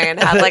anyway and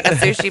had like a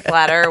sushi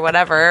platter or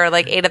whatever, or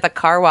like ate at the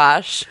car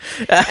wash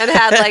and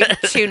had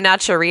like 2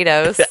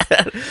 nachoritos.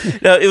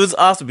 No, it was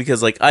awesome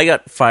because like I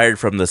got fired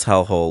from this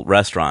hellhole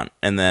restaurant,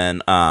 and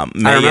then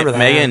remember that.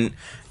 Megan,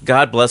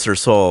 God bless her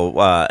soul,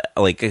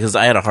 like because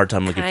I had a hard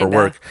time looking for Kinda.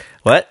 work.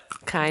 What?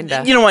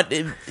 Kinda. You know what?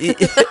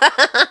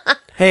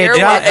 Hey, You're a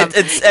job,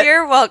 welcome.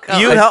 You're welcome.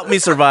 You helped me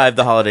survive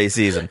the holiday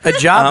season. a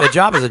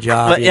job is a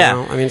job. but you yeah.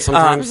 know? I mean,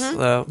 sometimes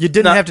You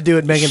didn't No, have to do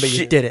it, Megan, but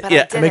you did it. But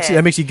Yeah. I did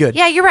That makes you good.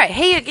 Yeah, you're right.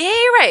 Hey,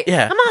 you're right.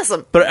 Yeah. I'm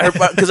awesome. But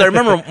because I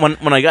remember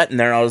when I got in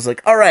there, I was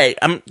like, "All right,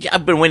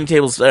 I've been waiting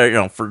tables,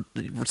 for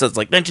since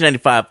like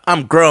 1995.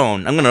 I'm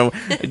grown. I'm gonna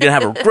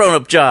have a grown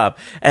up job."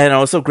 And I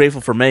was so grateful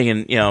for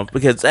Megan,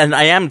 because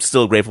I am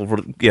still grateful for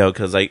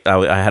because I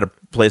had a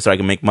place where I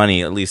can make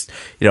money at least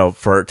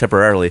for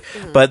temporarily.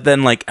 But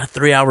then like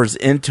 3 hours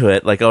into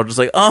it, like I was just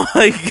like, "Oh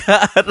my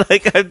god!"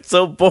 Like I'm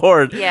so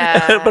bored.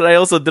 Yeah. But I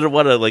also didn't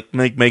want to like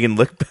make Megan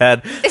look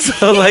bad,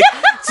 so like.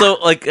 So,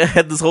 like, I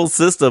had this whole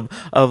system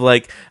of,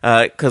 like,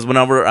 because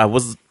whenever I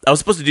was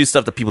supposed to do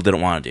stuff that people didn't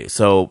want to do.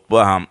 So,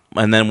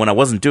 and then when I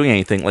wasn't doing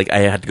anything, like, I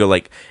had to go,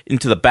 like,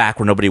 into the back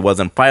where nobody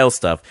was and file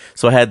stuff.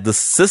 So I had the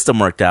system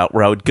worked out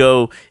where I would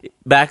go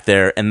back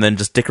there and then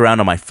just dick around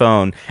on my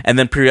phone. And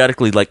then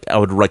periodically, like, I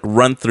would, like,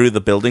 run through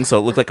the building so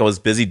it looked like I was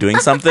busy doing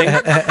something.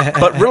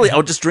 But really, I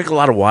would just drink a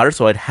lot of water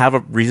so I'd have a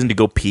reason to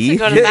go pee.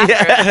 Go to the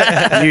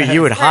bathroom.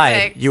 you would hide.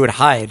 Perfect. You would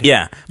hide.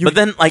 Yeah. But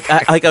then, like,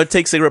 I would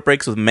take cigarette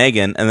breaks with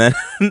Megan and then,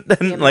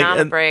 The like, amount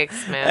of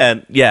breaks, man.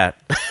 and yeah.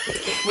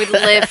 We'd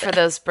live for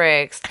those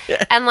breaks.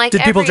 And like,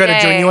 Did people every try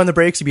to join day- you on the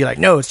breaks? You'd be like,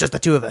 no, it's just the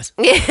two of us.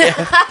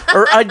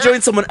 Or I'd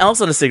join someone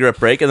else on a cigarette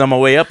break, and on my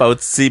way up, I would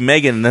see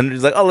Megan, and then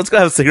he's like, "Oh, let's go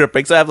have a cigarette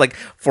break." So I have like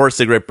 4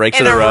 cigarette breaks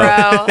in a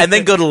row, and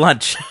then go to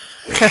lunch.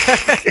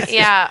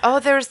 Yeah. Oh,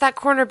 there was that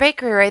corner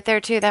bakery right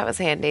there too. That was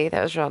handy.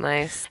 That was real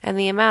nice. And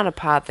the amount of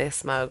pot they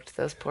smoked,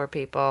 those poor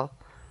people.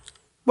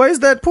 Why is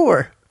that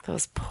poor?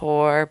 Those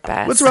poor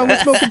bastards. What's wrong with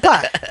smoking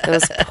pot?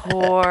 Those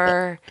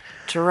poor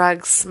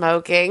drug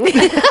smoking.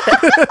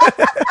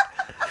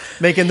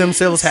 Making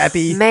themselves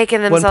happy.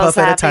 Making one themselves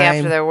puff at a happy time.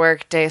 after their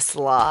workday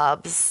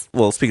slobs.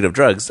 Well, speaking of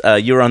drugs,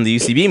 you were on the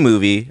UCB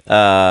movie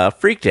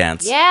Freak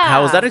Dance. Yeah.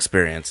 How was that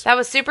experience? That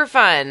was super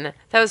fun.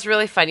 That was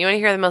really fun. You want to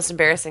hear the most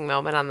embarrassing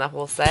moment on the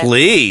whole set?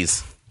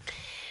 Please.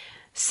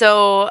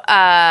 So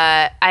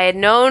I had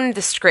known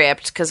the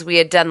script because we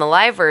had done the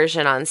live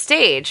version on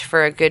stage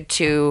for a good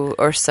 2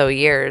 or so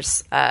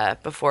years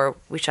before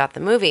we shot the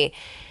movie.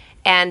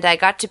 And I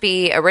got to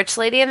be a rich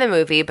lady in the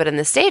movie, but in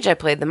the stage I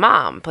played the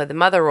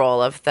mother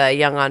role of the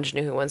young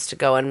ingenue who wants to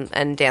go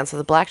and dance with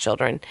the black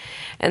children.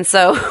 And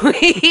so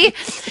we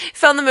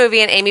filmed the movie,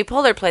 and Amy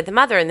Poehler played the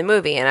mother in the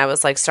movie, and I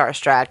was like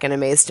starstruck and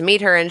amazed to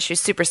meet her, and she's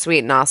super sweet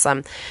and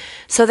awesome.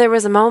 So there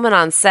was a moment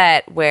on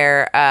set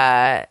where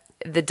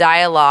the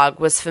dialogue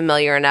was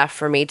familiar enough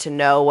for me to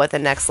know what the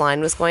next line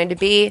was going to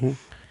be. Mm-hmm.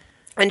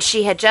 And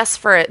she had just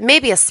for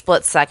maybe a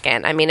split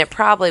second, I mean, it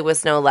probably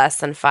was no less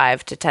than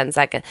 5 to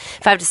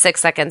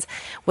 6 seconds,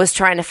 was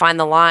trying to find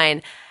the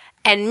line.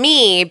 And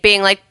me,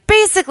 being like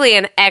basically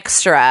an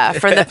extra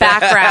for the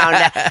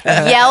background,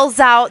 yells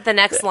out the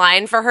next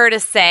line for her to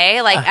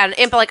say, like, an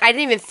impulse. Like, I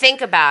didn't even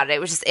think about it. It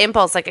was just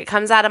impulse. Like, it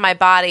comes out of my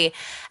body.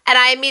 And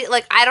I immediately,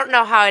 like, I don't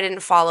know how I didn't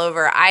fall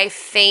over. I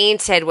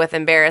fainted with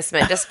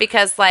embarrassment just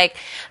because, like,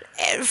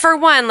 for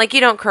one, like,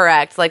 you don't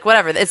correct, like,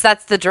 whatever.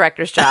 That's the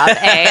director's job,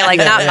 like,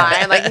 not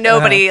mine. Like,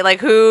 nobody,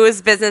 like,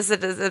 whose business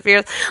it is.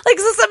 Like,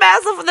 so some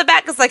asshole from the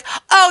back is like,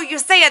 oh, you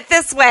say it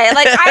this way.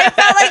 Like, I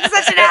felt like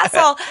such an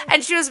asshole.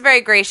 And she was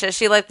very gracious.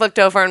 She, like, looked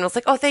over and was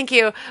like, oh, thank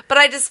you. But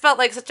I just felt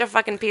like such a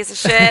fucking piece of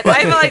shit.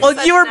 I feel like Well,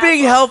 such you were an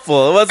being asshole.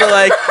 helpful. It wasn't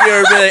like you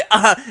were being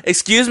like,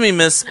 excuse me,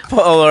 Miss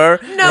Poehler.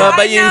 No,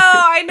 but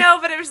I know,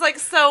 but it was, like,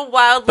 so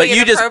wildly But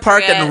you just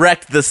parked and inappropriate.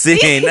 wrecked the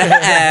scene.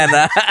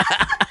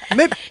 And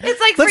Maybe, It's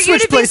like let's for you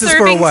switch to be places for a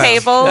serving while.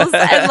 tables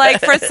and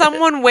like for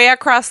someone way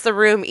across the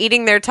room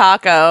eating their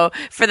taco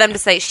for them to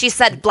say, she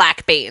said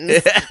black beans.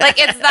 Like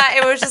it's not,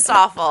 it was just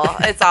awful.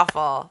 It's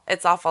awful.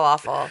 It's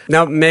awful.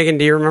 Now, Megan,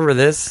 do you remember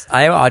this?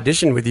 I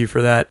auditioned with you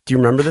for that. Do you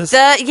remember this?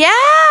 Yeah.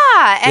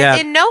 Yeah.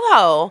 In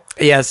NoHo.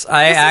 Yes,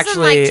 I This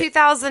actually. was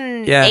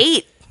in like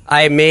 2008.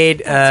 I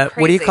made, That's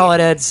what do you crazy. call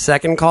it, Ed?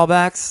 Second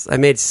callbacks? I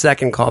made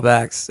second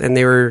callbacks, and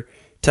they were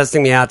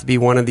testing me out to be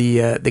one of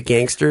the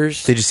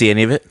gangsters. Did you see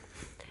any of it?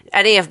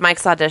 Any of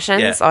Mike's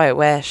auditions? Yeah. Oh, I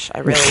wish. I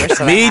really wish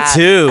that I Me had.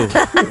 too.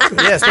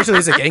 Yeah, especially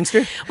as a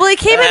gangster. Well, he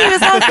came in, he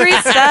was all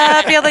greased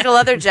up. He had like a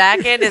leather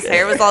jacket. His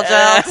hair was all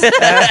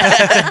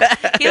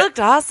gelled. He looked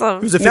awesome.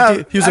 He was a No,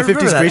 50, he was I a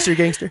remember 50s that. greaser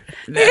gangster.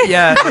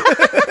 Yeah.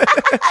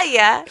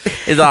 Yeah.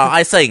 It's all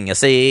I sing, you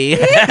see.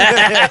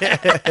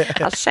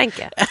 I'll shank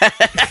you.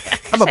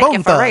 I'm a Shake bone it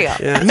for thug.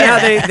 real. Yeah,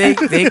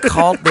 they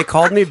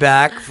called me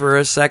back for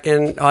a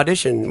second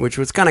audition, which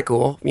was kind of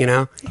cool, you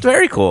know.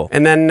 Very cool.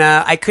 And then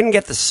I couldn't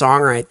get the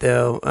song right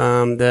though.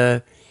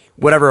 The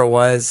whatever it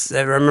was.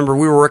 I remember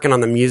we were working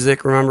on the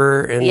music.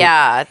 Remember? And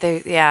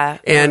Yeah.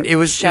 and it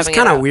was Shoving it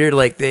kind of out. weird.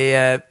 Like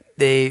they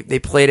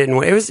played it,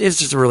 and it was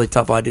just a really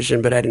tough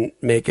audition. But I didn't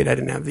make it. I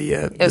didn't have the.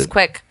 It was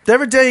quick. Did I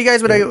ever tell you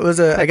guys when I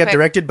got quick.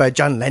 directed by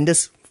John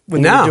Landis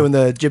when they No. were doing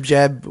the Jib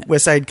Jab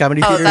West Side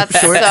Comedy Oh, Theater that's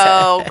short?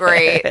 so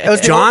great. That was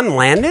John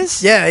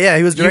Landis. Yeah,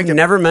 he was You've directed.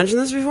 never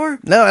mentioned this before.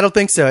 No, I don't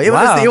think so. It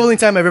was Wow. the only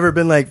time I've ever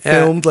been like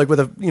Yeah. filmed like with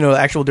a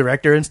actual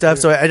director and stuff.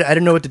 So I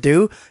didn't know what to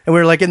do, and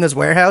we were like in this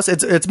warehouse.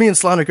 It's me and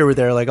Sloniker were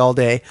there like all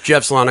day.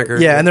 Jeff Sloniker.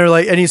 Yeah, and they're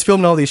like, and he's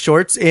filming all these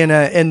shorts,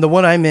 and the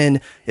one I'm in,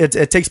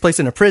 it takes place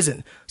in a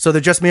prison. So they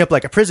dressed me up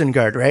like a prison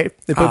guard, right?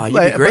 They Oh, you'd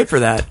be great for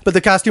that. But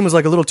the costume was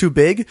like a little too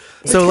big,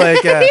 so like,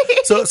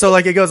 so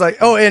like it goes like,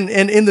 oh, and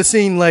in the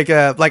scene, like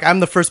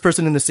I'm the first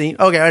person in the scene.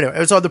 Okay, I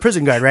know. So the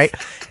prison guard, right?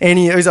 And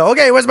he's like,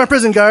 okay, where's my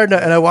prison guard?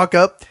 And I walk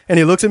up, and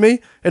he looks at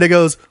me, and he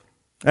goes,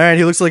 all right,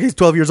 he looks like he's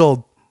 12 years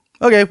old.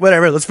 Okay,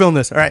 whatever. Let's film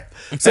this. All right.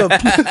 So,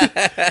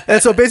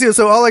 and so basically,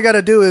 so all I got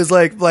to do is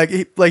like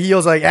he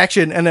yells like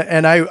action,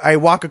 and I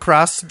walk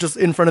across just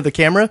in front of the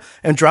camera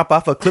and drop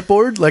off a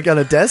clipboard like on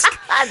a desk.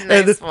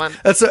 Nice one.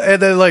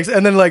 And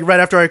then right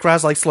after I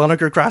cross, like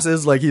Sloniker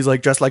crosses, like he's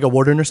like dressed like a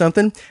warden or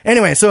something.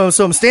 Anyway, so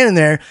I'm standing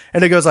there,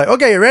 and it goes like,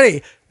 okay,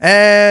 ready,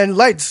 and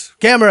lights,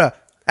 camera,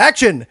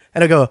 action,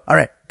 and I go, all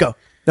right, go.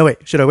 No,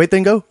 wait, should I wait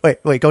then go?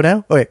 Wait, go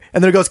now? Oh, wait.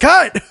 And then it goes,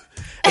 cut!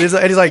 And he's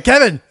like,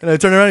 Kevin. And I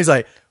turn around, he's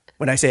like,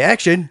 when I say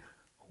action,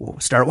 we'll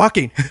start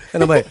walking.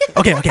 And I'm like,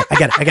 okay, I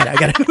got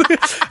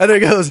it. And then it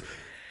goes,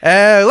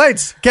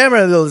 lights,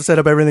 camera, they'll set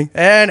up everything,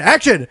 and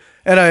action.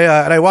 And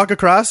I walk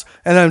across,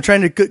 and I'm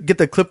trying to get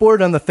the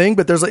clipboard on the thing,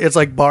 but it's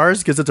like bars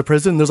because it's a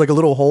prison. There's like a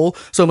little hole,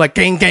 so I'm like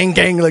gang,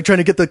 like trying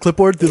to get the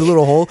clipboard through the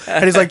little hole.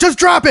 And he's like, just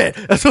drop it.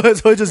 And so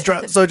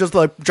I just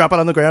like drop it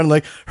on the ground and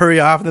like hurry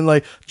off. And then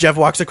like Jeff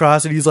walks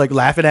across and he's like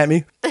laughing at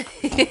me.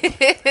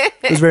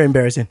 It was very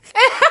embarrassing.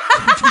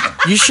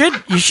 You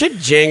should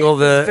jangle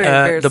the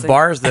embarrassing.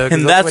 bars though, 'cause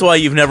And that's what- why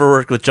you've never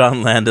worked with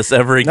John Landis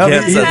ever No,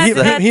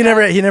 again. he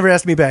never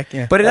asked me back.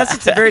 Yeah. But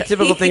that's a very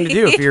typical thing to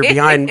do if you're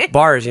behind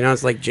bars. You know,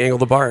 it's like jangle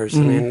the bars.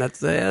 I mean,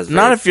 that's Not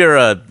very- if you're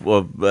a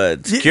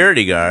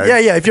security guard.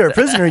 Yeah. If you're a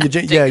prisoner, you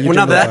Well, no, jingle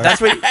the bar. that's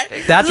what.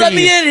 That's Let what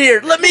me you, in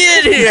here. Let me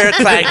in here.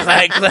 Clank,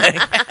 clank, clank.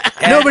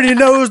 Nobody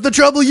knows the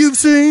trouble you've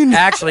seen.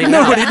 Actually,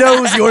 no. Nobody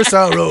knows your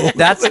sorrow.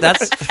 That's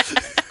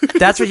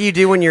what you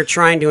do when you're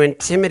trying to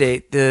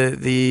intimidate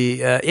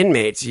the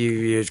inmates.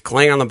 You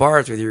clang on the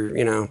bars with your,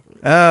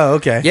 Oh,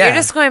 okay. Yeah. You're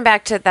just going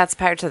back to that's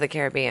Pirates of the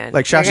Caribbean.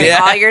 Like You're Shawshank. getting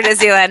Yeah. all your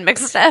Disneyland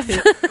mixed up.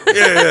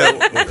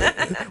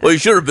 Well, you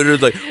should have been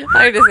like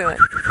All your Disneyland.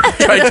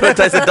 trying to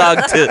entice a dog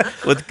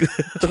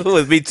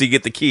with meat to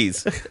get the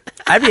keys.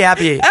 I'd be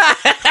happy.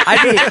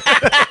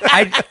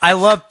 I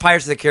love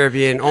Pirates of the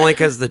Caribbean only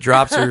because the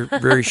drops are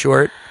very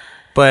short.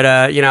 But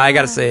I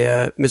gotta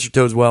say, Mr.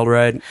 Toad's Wild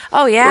Ride.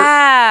 Oh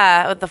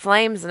yeah, with the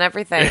flames and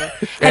everything.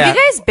 Have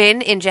you guys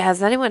been in jail?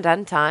 Has anyone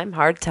done time?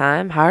 Hard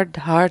time? Hard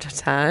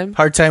time?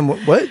 Hard time.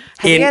 What?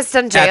 Have you guys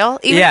done jail?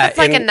 Even if it's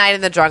like a night in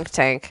the drunk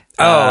tank.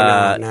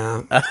 Oh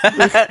no. And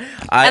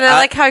I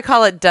like how I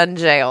call it done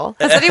jail.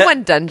 Has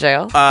anyone done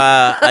jail?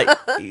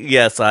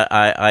 Yes,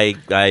 I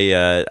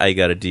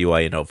got a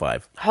DUI in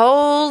 05.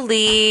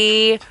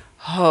 Holy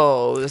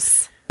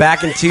hose.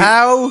 Back in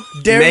How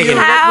dare Megan. you?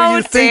 What How were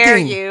you dare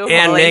thinking? you?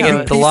 and Holy Megan,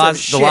 hose. the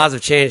Piece of laws shit.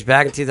 have changed.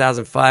 Back in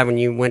 2005, when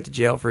you went to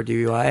jail for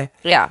DUI,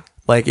 Yeah.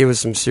 like it was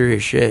some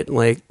serious shit.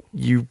 Like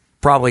you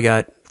probably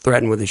got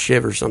threatened with a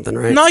shiv or something,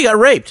 right? No, I got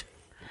raped.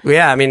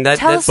 Yeah, I mean Tell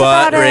that's us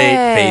about Butt rape,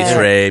 it. face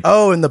rape,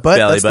 Oh, in the butt.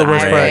 Belly That's the button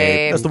worst part.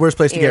 rape. That's the worst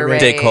place to get Ear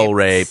raped. rape. dick hole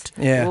raped.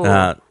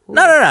 Yeah.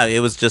 No. It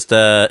was just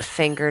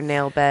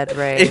Fingernail bed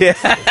rape.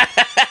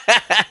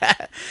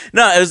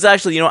 No, it was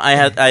actually,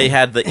 I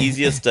had the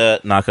easiest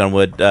knock on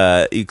wood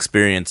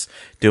experience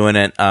doing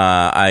it.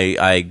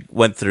 I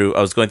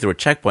was going through a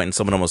checkpoint and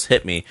someone almost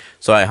hit me,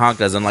 so I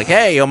honked as in like,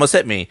 "Hey, you almost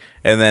hit me!"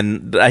 And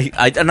then I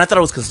thought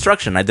it was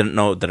construction. I didn't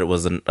know that it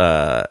was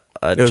a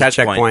was a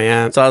checkpoint,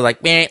 yeah. So I was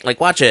like, "Meh," like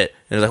watch it.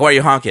 And he was like, "Why are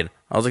you honking?"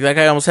 I was like, "That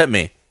guy almost hit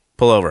me."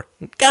 pull over.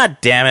 God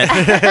damn it.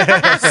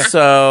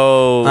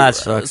 So that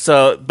sucks.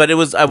 But it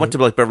was, I went to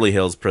like Beverly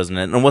Hills prison,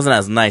 and it wasn't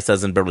as nice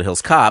as in Beverly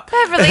Hills Cop.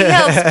 Beverly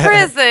Hills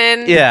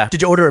prison. Yeah.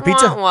 Did you order a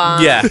pizza? Wah, wah.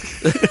 Yeah.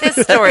 This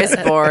story's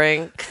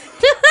boring.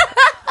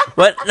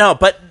 But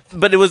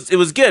it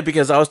was good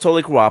because I was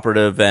totally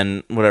cooperative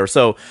and whatever.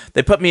 So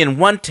they put me in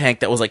one tank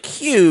that was like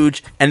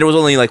huge, and there was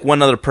only like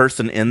one other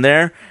person in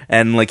there,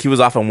 and like he was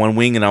off on one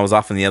wing and I was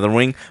off on the other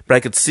wing. But I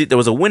could see there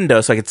was a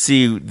window, so I could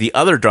see the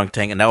other drunk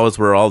tank, and that was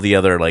where all the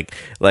other like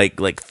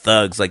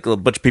thugs, like a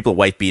bunch of people,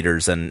 white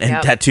beaters and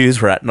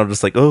tattoos were at. And I'm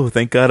just like, oh,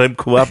 thank God I'm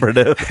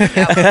cooperative.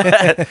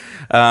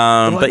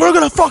 But we're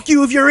gonna fuck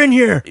you if you're in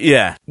here.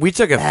 Yeah, we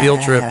took a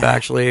field trip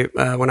actually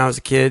when I was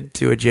a kid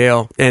to a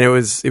jail, and it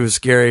was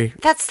scary.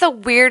 That's the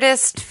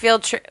weirdest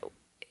field trip.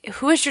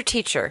 Who is your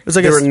teacher? It was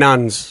like There were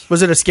nuns.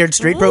 Was it a scared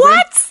straight program?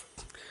 What?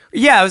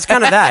 Yeah, it was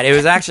kind of that. It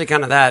was actually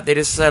kind of that. They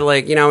just said,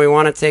 like, we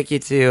want to take you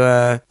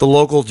to the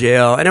local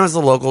jail. And it was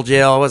the local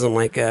jail. It wasn't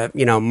like a,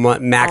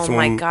 maximum. Oh,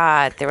 my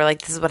God. They were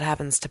like, this is what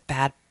happens to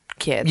bad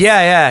kids.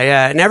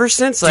 Yeah. And ever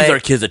since, these are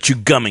kids that chew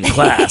gum in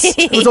class.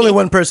 There was only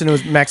one person who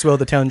was Maxwell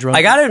the Town Drunk.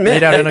 I got to admit,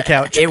 laid out on a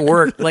couch. It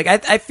worked. Like,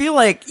 I feel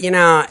like,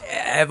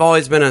 I've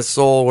always been a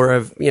soul where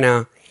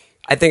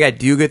I think I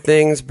do good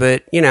things,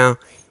 but,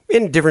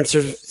 in different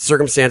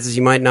circumstances,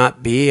 you might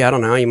not be. I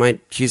don't know. You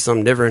might choose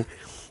something different.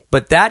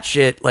 But that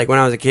shit, like when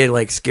I was a kid,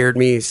 like scared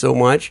me so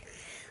much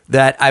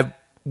that I,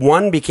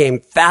 one, became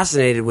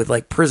fascinated with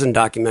like prison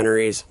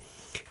documentaries,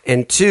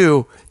 and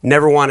two,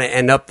 never want to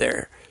end up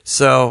there.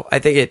 So I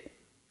think it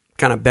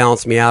kind of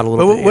balanced me out a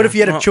little bit. What if you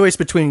had a choice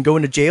between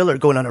going to jail or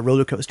going on a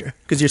roller coaster?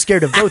 Because you're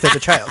scared of both as a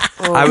child.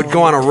 I would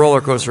go on a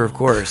roller coaster, of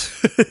course.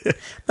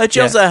 But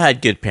you also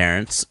had good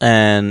parents,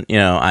 and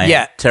I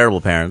had terrible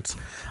parents.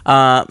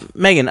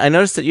 Megan, I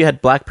noticed that you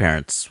had black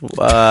parents.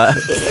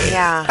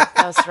 Yeah,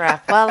 that was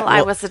rough. Well,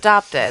 I was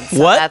adopted, so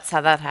What? That's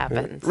how that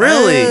happened.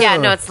 Really? Yeah,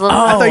 no, it's a little.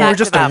 I thought you were fact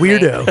just a about me.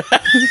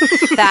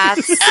 weirdo.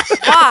 That's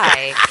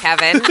why,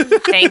 Kevin.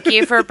 Thank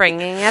you for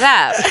bringing it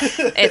up.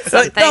 It's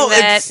something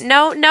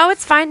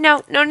it's fine.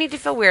 No need to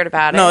feel weird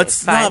about it. No,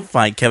 it's not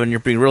fine, Kevin. You're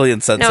being really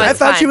insensitive. No, I it's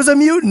thought fine. she was a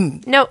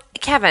mutant. No,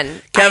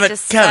 Kevin. Kevin.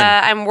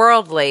 I'm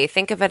worldly.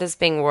 Think of it as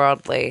being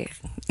worldly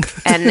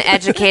and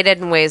educated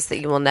in ways that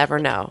you will never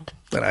know.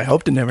 But I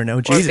hope to never know.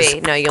 Or Jesus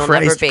be. No, you'll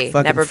Christ, never be.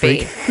 fucking Never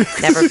freak. be.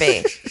 Never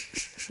be.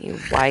 You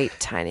white,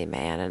 tiny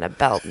man in a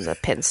belt and a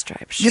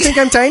pinstripe shirt. You think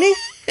I'm tiny?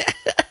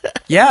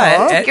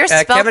 Yeah. You're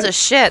spelt as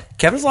shit.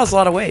 Kevin's lost a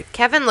lot of weight.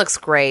 Kevin looks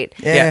great.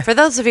 Yeah. For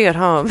those of you at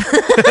home.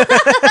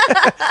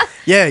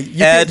 Yeah,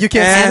 you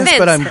can't see this,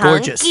 but I'm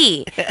gorgeous.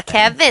 Hunky.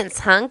 Kevin's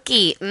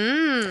hunky.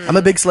 I'm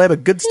a big slab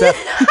of good stuff.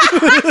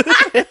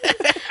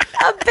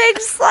 A big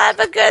slab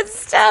of good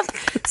stuff.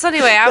 So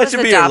anyway, I That was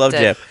should be your love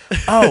adopted. jam.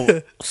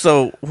 Oh,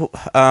 so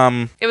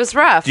It was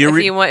rough. Do you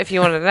If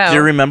you want to know. do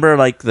you remember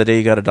like the day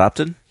you got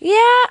adopted? Yeah,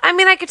 I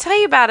mean, I could tell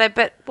you about it,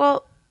 but it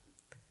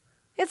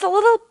was a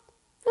little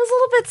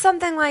bit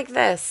something like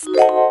this.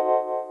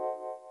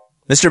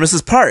 Mr. and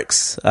Mrs.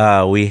 Parks,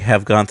 we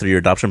have gone through your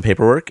adoption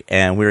paperwork,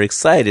 and we're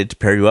excited to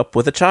pair you up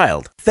with a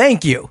child.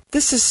 Thank you.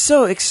 This is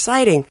so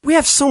exciting. We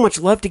have so much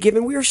love to give,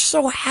 and we are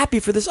so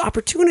happy for this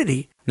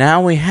opportunity.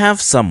 Now we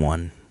have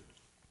someone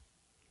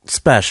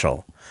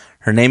special.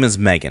 Her name is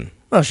Megan.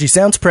 Well, she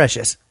sounds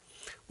precious.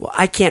 Well,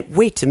 I can't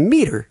wait to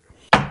meet her.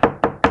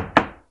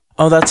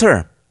 Oh, that's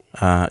her.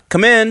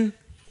 Come in.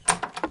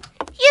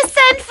 You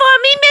sent for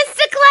me,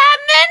 Mr.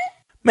 Clapman?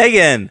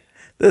 Megan,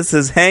 this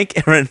is Hank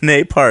and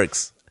Renee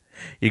Parks.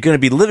 You're going to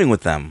be living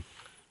with them.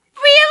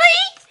 Really?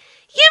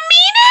 You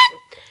mean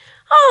it?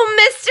 Oh,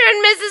 Mr.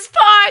 and Mrs.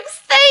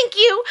 Parks, thank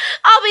you.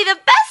 I'll be the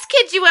best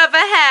kid you ever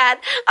had.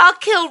 I'll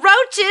kill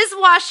roaches,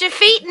 wash your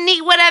feet, and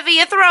eat whatever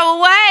you throw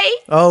away.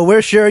 Oh,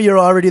 we're sure you're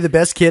already the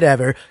best kid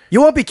ever.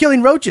 You won't be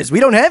killing roaches. We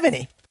don't have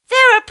any.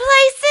 There are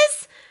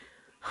places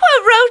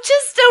where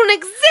roaches don't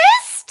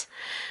exist.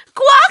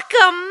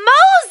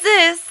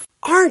 Guacamoses.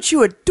 Aren't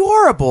you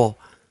adorable?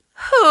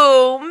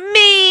 Who,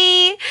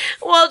 me?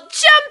 Well,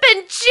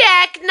 jumpin'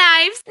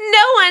 jackknives.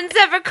 No one's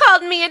ever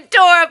called me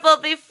adorable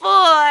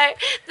before.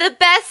 The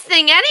best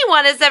thing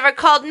anyone has ever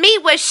called me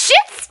was shit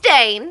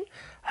stain.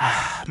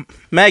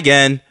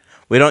 Megan,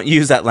 we don't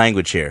use that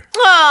language here.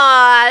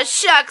 Aw,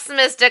 shucks,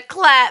 Mr.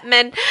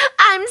 Clapman.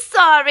 I'm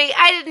sorry,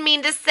 I didn't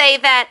mean to say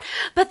that.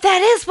 But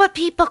that is what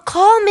people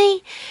call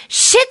me.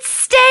 Shit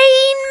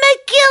stain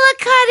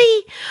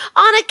McGillicuddy.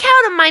 On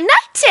account of my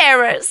night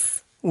terrors.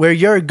 Where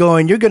you're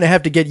going, you're going to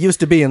have to get used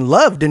to being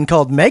loved and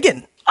called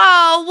Megan.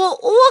 Oh, well,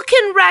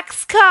 can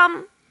Rex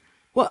come?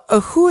 Well,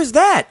 who is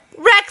that?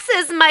 Rex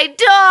is my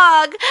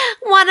dog.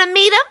 Want to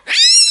meet him?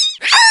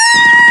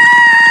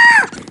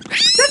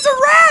 That's a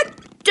rat!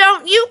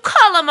 Don't you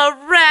call him a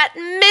rat,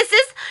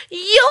 missus.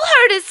 You'll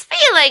hurt his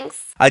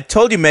feelings. I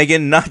told you,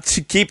 Megan, not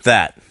to keep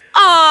that.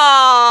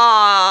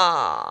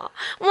 Aww.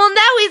 Well,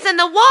 now he's in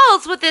the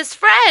walls with his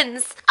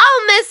friends.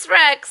 I'll miss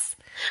Rex.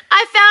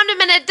 I found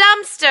him in a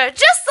dumpster,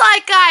 just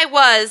like I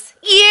was,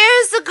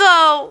 years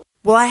ago.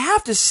 Well, I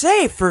have to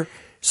say, for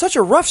such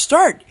a rough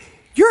start,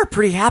 You're a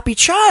pretty happy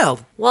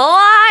child. Well,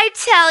 I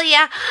tell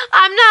ya,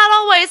 I'm not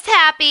always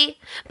happy.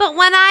 But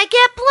when I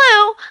get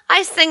blue,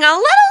 I sing a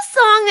little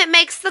song that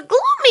makes the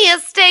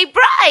gloomiest day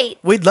bright.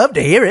 We'd love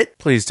to hear it.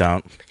 Please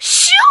don't.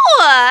 Sure.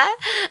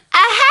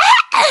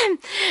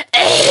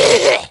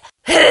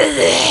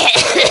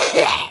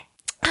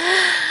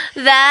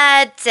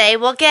 The day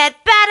will get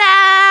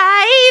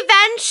better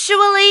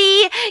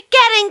eventually.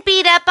 Getting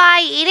beat up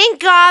by eating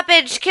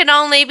garbage can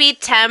only be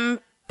temporary.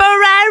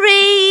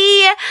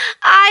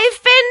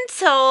 I've been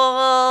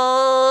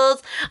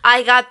told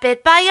I got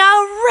bit by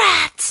a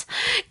rat,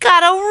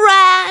 got a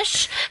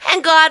rash,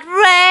 and got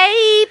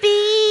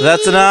rabies.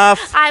 That's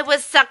enough. I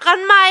was stuck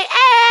on my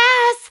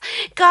ass,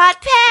 got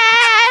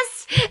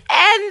past,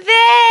 and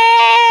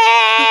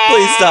then...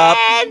 Please stop.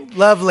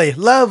 Lovely.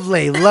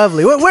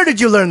 Where did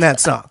you learn that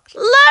song?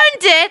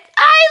 Learned it.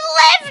 I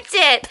lived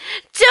it.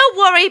 Don't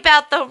worry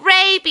about the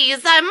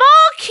rabies. I'm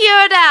all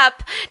cured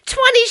up.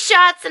 20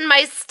 shots in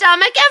my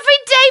stomach every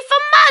day for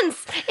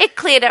months. It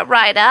cleared it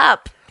right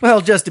up.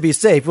 Well, just to be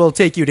safe, we'll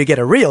take you to get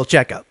a real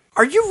checkup.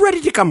 Are you ready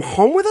to come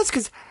home with us?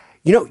 Because,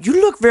 you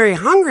look very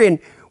hungry, and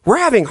we're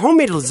having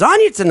homemade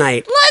lasagna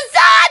tonight.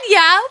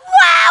 Lasagna?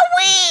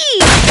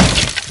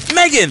 Wowee!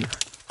 Megan,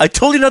 I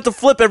told you not to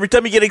flip every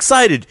time you get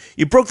excited.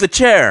 You broke the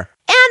chair.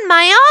 And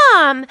my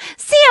arm.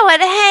 See how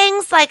it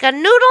hangs like a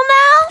noodle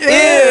now?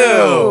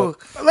 Ew!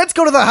 Let's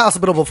go to the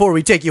hospital before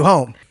we take you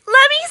home.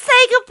 Let me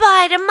say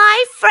goodbye to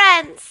my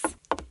friends.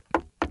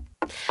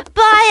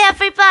 Bye,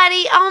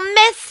 everybody. I'll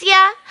miss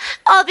ya.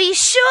 I'll be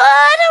sure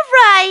to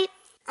write.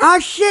 Oh,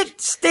 shit.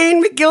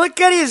 Stain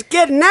McGillicuddy is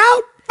getting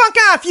out? Fuck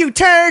off, you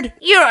turd!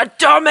 You're a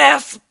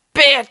dumbass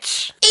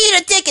bitch.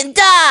 Eat a dick and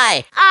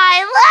die.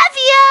 I love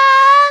ya.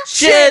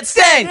 Shit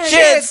stain,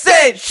 shit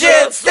stain,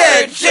 shit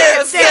stain,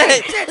 shit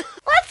stain.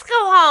 Let's go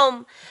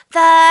home.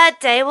 The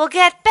day will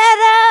get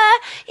better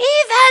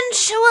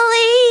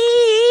eventually.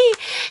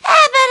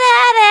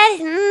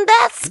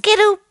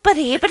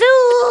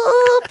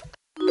 Skidoo-ba-dee-ba-doop.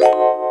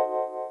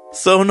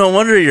 So no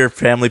wonder your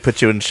family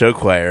put you in show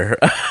choir.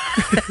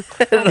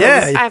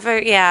 Yeah. I have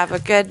a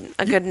good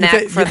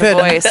knack for the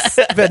voice.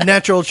 You've had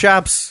natural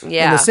chops in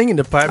Yeah. the singing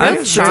department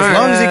I'm for as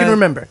long as you can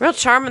remember. Real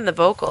charm in the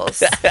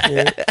vocals.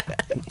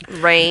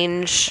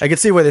 Range. I could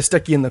see why they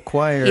stuck you in the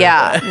choir.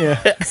 Yeah.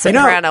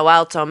 Soprano,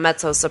 alto,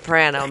 mezzo,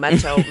 soprano,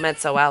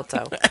 mezzo,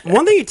 alto.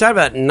 One thing you talked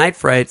about, night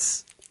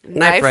frights.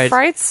 Night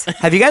frights?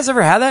 Have you guys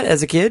ever had that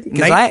as a kid?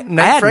 Because I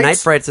Night had frights? night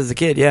frights as a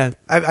kid, yeah.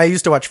 I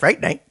used to watch Fright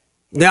Night.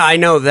 Yeah, I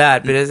know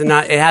that, but it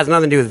has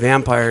nothing to do with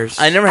vampires.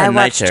 I never I had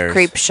night watched terrors.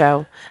 Creep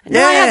Show.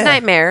 No, I had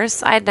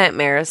nightmares.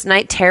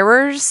 Night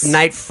terrors.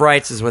 Night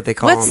frights is what they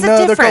call What's them. the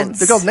No, difference?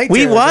 they're called night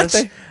We terrors, aren't watched.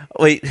 they?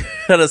 Wait,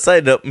 on a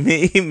side note,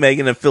 me,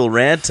 Megan, and Phil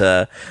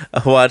Ranta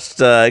watched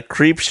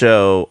Creep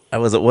Show. I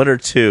was at 1 or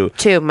 2.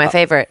 2, my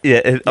favorite.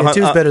 Yeah, Yeah,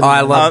 two's better than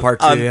I one. love part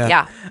 2, yeah.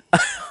 Yeah.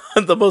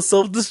 on the most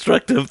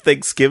self-destructive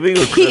Thanksgiving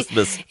or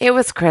Christmas. It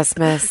was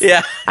Christmas.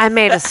 Yeah. I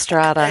made a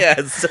strata.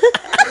 Yes.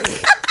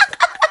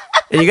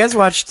 And you guys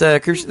watched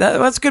Creep Show?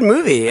 That's a good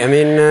movie. I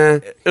mean,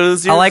 It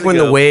was I like years when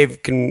ago. the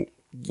wave can,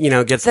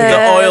 gets The,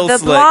 The oil the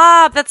slick.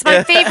 blob. That's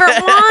my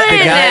favorite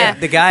one.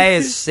 the guy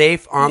is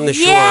safe on the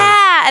shore.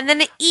 Yeah, and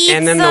then it eats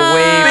And then the them.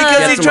 wave Because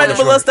gets he him tried on to the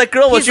shore. molest that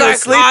girl while He's she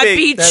was like, I sleeping.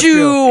 beat That's you.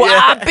 true.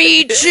 I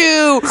beat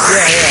you.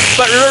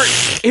 But remember,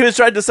 he was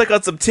trying to suck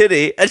on some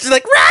titty, and she's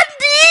like,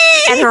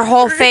 Randy! And her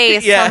whole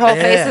face. Yeah. Her whole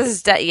Yeah. face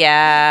is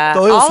yeah. The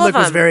oil All slick of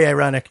them. was very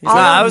ironic. All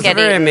No, of that them was a get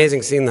very eaten.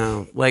 amazing scene,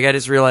 though. Like, I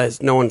just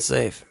realized no one's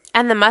safe.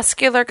 And the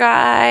muscular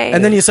guy.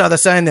 And then you saw the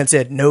sign that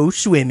said, no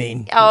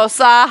swimming. Oh,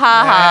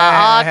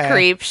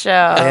 Creep Show.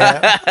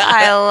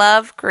 I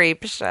love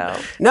Creep Show.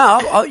 No,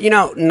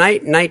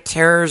 night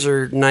terrors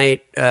or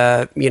night,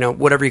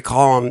 whatever you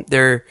call them.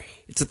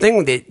 It's a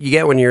thing that you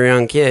get when you're a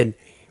young kid.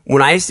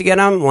 When I used to get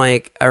them,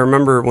 like, I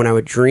remember when I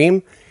would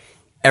dream,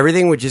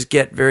 everything would just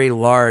get very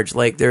large.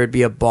 Like, there would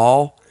be a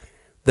ball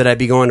that I'd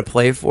be going to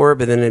play for,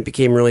 but then it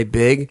became really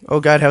big. Oh,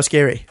 God, how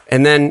scary.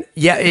 And then,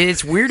 yeah,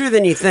 it's weirder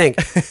than you think.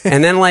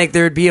 And then, like,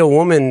 there'd be a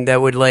woman that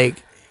would,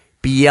 like,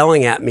 be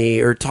yelling at me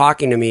or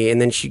talking to me,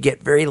 and then she'd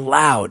get very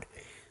loud.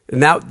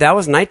 And that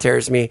was night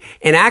terrors to me.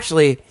 And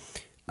actually,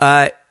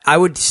 I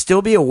would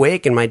still be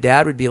awake, and my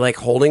dad would be, like,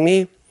 holding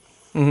me,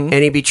 and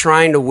he'd be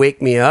trying to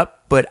wake me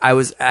up, but I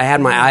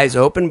had my eyes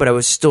open, but I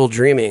was still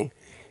dreaming.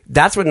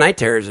 That's what night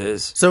terrors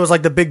is. So it was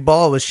like the big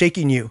ball was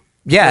shaking you.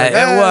 Yeah, Like,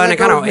 well, and let it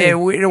go kind of me.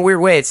 in a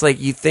weird way, it's like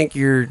you think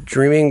you're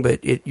dreaming,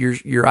 but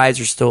your eyes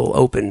are still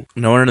open.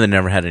 No wonder they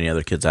never had any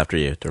other kids after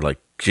you. They're like,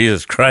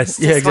 Jesus Christ.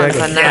 Yeah, This one's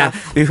exactly.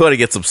 enough. We want to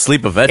get some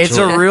sleep eventually. It's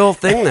a real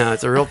thing, though.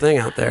 It's a real thing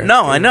out there.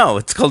 No, I know.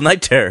 It's called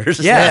night terrors.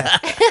 Yeah.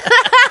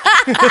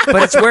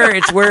 But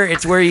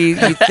it's where you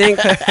think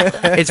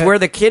it's where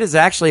the kid is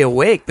actually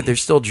awake, but they're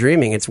still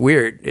dreaming. It's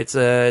weird. It's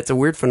a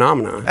weird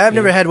phenomenon. I've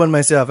never had one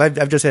myself.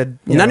 I've just had...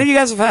 None of you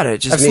guys have had it.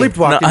 Just I've me.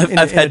 sleepwalked No, in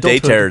I've had day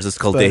adulthood. terrors. It's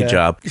called But, day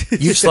job.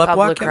 You slept Blue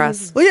walk.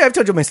 Cross. Well, yeah, I've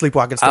told you my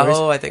sleepwalking stories.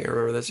 Oh, I think I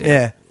remember this.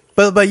 Yeah.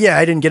 But yeah,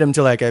 I didn't get them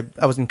till like I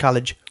was in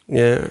college.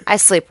 Yeah. I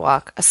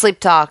sleepwalk. I sleep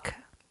talk.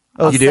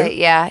 You do?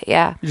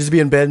 Yeah. You just be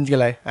in bed and you're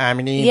like,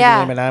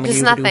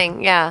 Just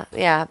nothing. Yeah.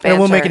 And it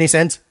won't make any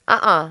sense.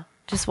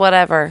 Just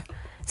whatever.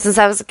 Since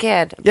I was a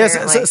kid.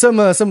 Yes, some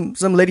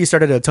lady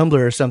started a Tumblr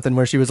or something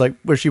where she would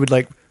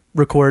like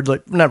record,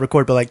 like not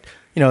record, but like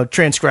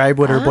transcribe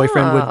what her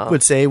boyfriend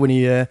would say when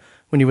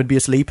he would be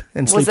asleep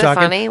and sleep talking. Was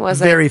it funny? Was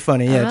very it?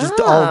 funny? Yeah, just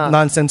all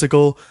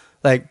nonsensical.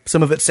 Like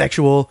some of it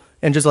sexual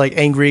and just like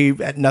angry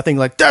at nothing.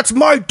 Like that's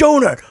my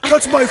donut.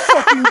 That's my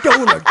fucking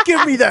donut.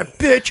 Give me that,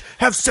 bitch.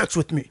 Have sex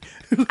with me.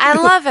 I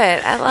love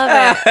it.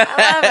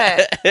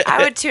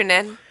 I would tune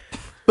in.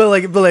 But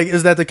like,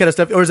 is that the kind of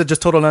stuff, or is it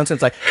just total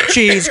nonsense? Like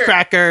cheese,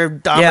 cracker,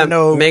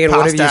 domino, Megan,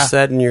 pasta? what have you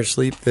said in your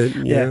sleep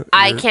that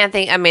I can't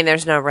think. I mean,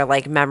 there's no real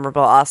like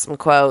memorable, awesome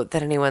quote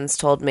that anyone's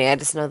told me. I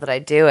just know that I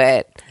do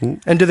it.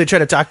 And do they try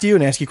to talk to you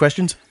and ask you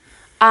questions?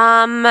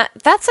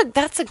 That's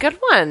a good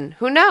one.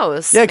 Who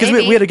knows? Yeah, because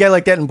we had a guy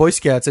like that in Boy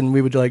Scouts, and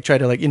we would like try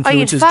to like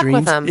influence his fuck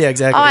dreams. with him. Yeah,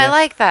 exactly. Oh, yeah. I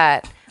like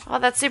that. Oh,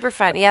 that's super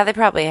fun. Yeah, they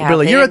probably have. We're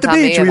like, They you're at didn't the tell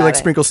me beach, or you about like it.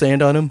 sprinkle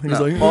sand on him, and he's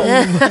like,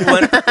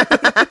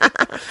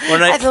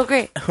 I feel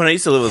great. When I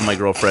used to live with my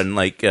girlfriend,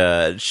 like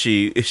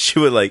she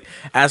would like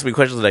ask me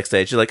questions the next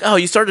day. She's like, "Oh,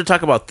 you started to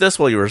talk about this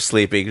while you were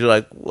sleeping." She's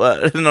like,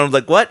 "What?" And I was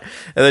like, "What?"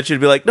 And then she'd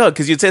be like, "No,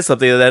 because you'd say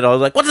something." And then I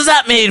was like, "What does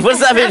that mean? What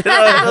does that mean?" And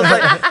I was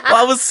like, "Well,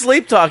 I was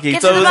sleep talking,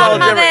 Get so to it the was all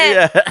bottom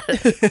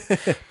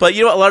different." Yeah. But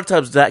a lot of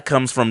times that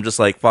comes from just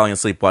like falling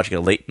asleep watching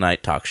a late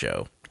night talk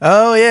show.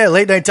 oh yeah,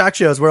 late night talk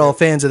shows. We're all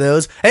fans of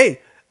those.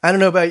 Hey, I don't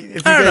know about if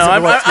you I don't guys know.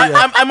 ever watched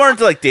I'm more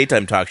into like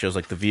daytime talk shows,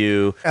 like The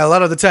View. a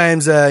lot of the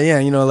times,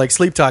 like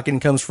sleep talking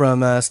comes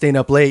from staying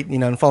up late,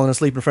 and falling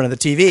asleep in front of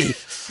the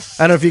TV.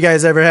 I don't know if you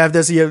guys ever have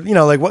this,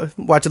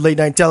 watching late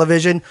night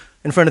television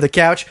in front of the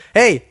couch.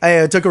 Hey,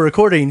 I took a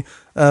recording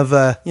of,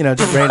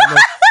 just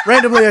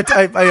randomly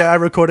I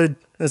recorded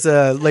this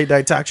late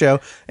night talk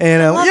show.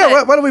 And why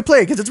don't we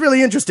play it? Because it's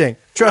really interesting.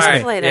 Trust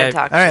me. Late night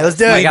talk All right, let's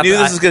do it. You knew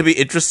this was going to be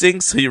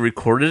interesting, so you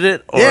recorded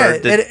it? Or Yeah,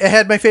 it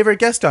had my favorite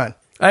guest on.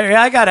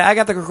 I got it. I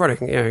got the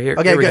recording. Yeah, here.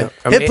 Okay, here we good.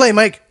 go. Hit play,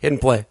 Mike. Hit and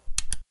play.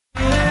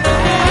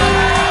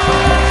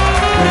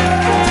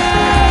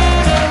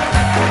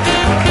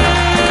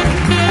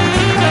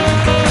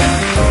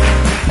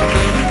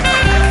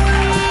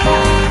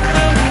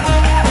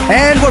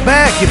 And we're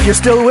back. If you're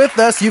still with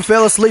us, you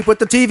fell asleep with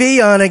the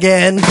TV on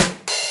again.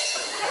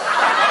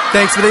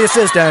 Thanks for the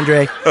assist,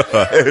 Andre.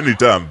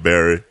 Anytime,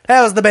 Barry.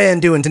 How's the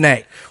band doing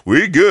tonight?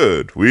 We're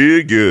good.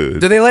 We're good.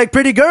 Do they like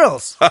pretty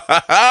girls?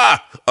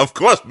 Of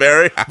course,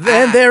 Barry.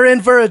 Then they're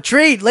in for a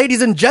treat.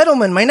 Ladies and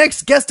gentlemen, my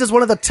next guest is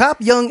one of the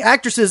top young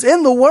actresses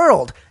in the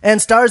world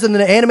and stars in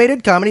the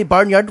animated comedy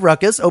Barnyard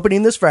Ruckus,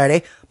 opening this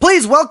Friday.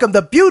 Please welcome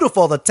the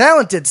beautiful, the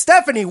talented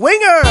Stephanie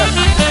Winger.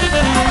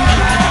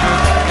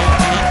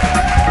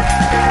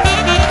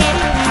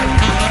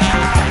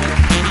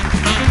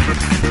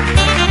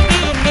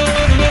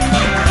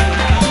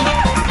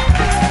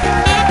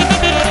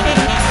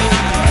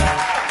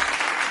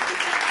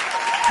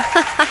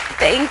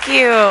 Thank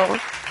you.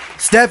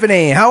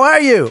 Stephanie, how are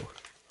you?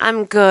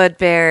 I'm good,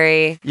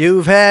 Barry.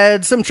 You've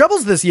had some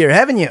troubles this year,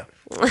 haven't you?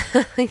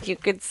 You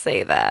could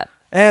say that.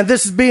 And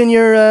this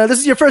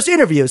is your first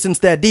interview since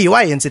that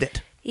DUI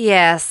incident.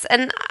 Yes,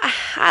 and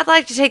I'd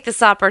like to take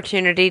this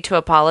opportunity to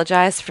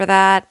apologize for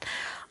that.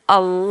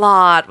 A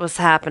lot was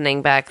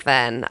happening back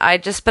then.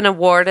 I'd just been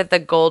awarded the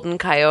Golden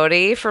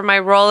Coyote for my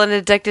role in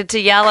Addicted to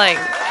Yelling.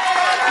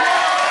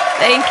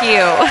 Thank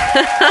you.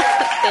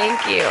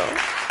 Thank you.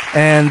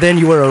 And then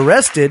you were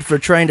arrested for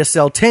trying to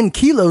sell 10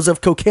 kilos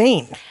of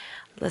cocaine.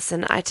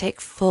 Listen, I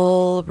take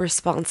full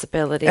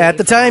responsibility. At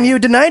the time, you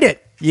denied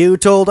it. You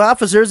told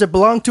officers it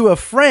belonged to a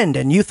friend,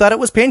 and you thought it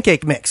was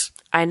pancake mix.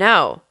 I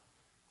know.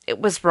 It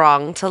was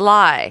wrong to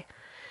lie.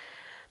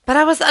 But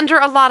I was under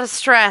a lot of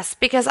stress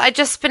because I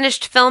just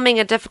finished filming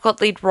a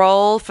difficult lead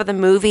role for the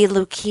movie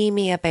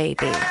Leukemia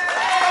Baby. Thank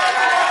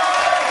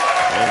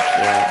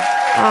you.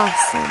 Oh,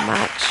 so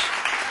much.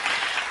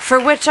 For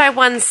which I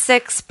won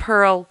 6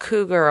 Pearl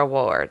Cougar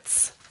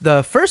Awards.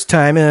 The first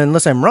time,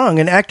 unless I'm wrong,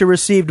 an actor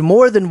received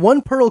more than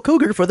 1 Pearl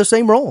Cougar for the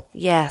same role.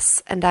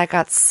 Yes, and I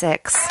got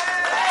 6.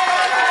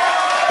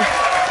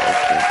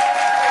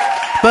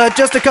 But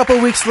just a couple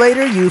weeks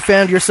later, you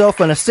found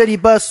yourself on a city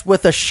bus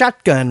with a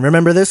shotgun.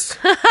 Remember this?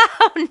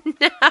 Oh,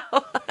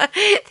 no.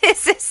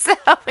 This is so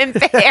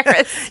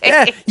embarrassing.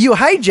 Yeah, you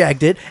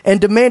hijacked it and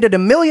demanded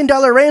 $1 million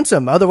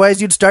ransom.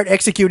 Otherwise, you'd start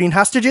executing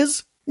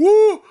hostages.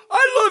 Woo!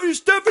 I love you,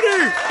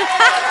 Stephanie!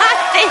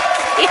 Thank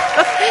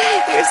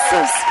you. You're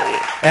so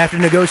sweet. After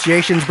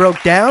negotiations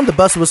broke down, the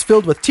bus was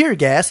filled with tear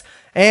gas,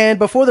 and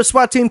before the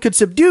SWAT team could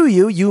subdue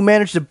you, you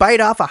managed to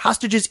bite off a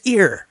hostage's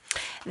ear.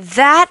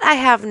 That I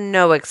have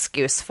no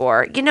excuse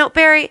for. You know,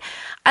 Barry,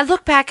 I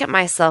look back at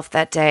myself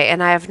that day,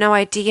 and I have no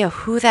idea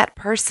who that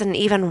person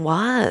even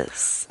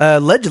was.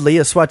 Allegedly,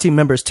 as SWAT team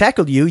members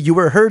tackled you, you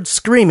were heard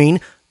screaming,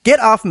 "Get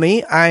off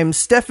me, I'm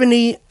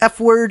Stephanie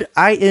F-word,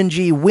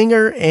 I-N-G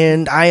Winger,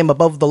 and I am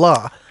above the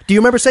law." Do you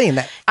remember saying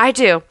that? I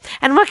do.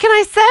 And what can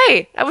I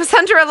say? I was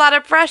under a lot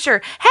of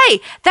pressure. Hey,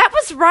 that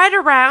was right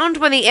around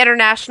when the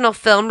International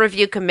Film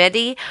Review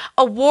Committee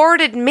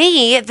awarded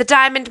me the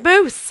Diamond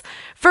Moose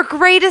for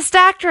greatest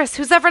actress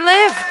who's ever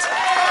lived.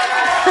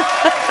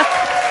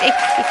 Thank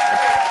you.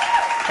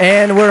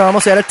 And we're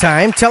almost out of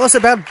time. Tell us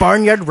about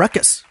Barnyard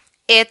Ruckus.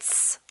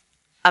 It's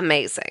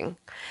amazing.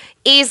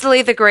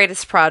 Easily the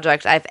greatest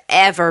project I've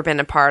ever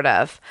been a part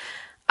of.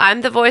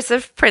 I'm the voice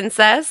of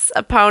Princess,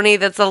 a pony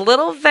that's a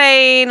little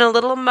vain, a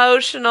little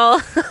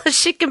emotional.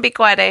 She can be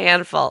quite a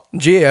handful.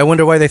 Gee, I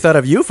wonder why they thought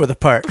of you for the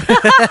part.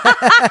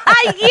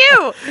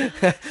 You!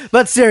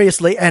 But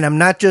seriously, and I'm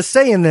not just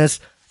saying this,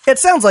 it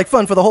sounds like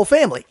fun for the whole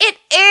family. It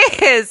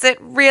is. It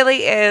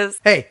really is.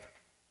 Hey,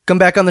 come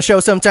back on the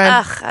show sometime.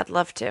 Ugh, I'd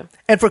love to.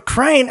 And for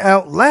crying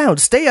out loud,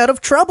 stay out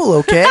of trouble,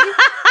 okay?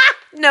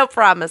 No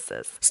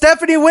promises.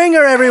 Stephanie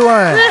Winger,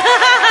 everyone.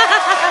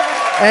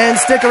 And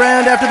stick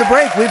around after the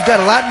break. We've got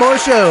a lot more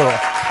show.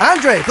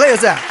 Andre, play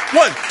us out.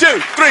 1, 2,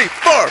 3,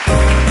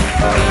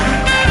 4.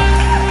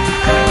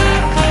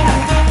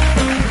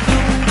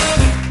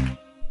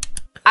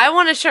 I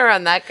want to share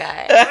on that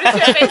guy. I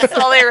want to share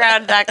solely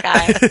around that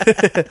guy.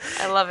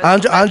 I love it.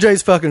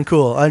 Andre's fucking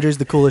cool. Andre's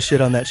the coolest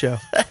shit on that show.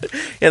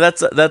 Yeah,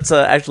 that's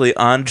actually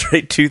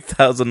Andre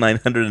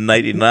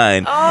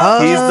 2,999.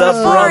 Oh, he's the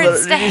brother.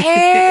 It's the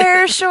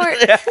hair short.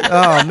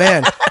 Oh,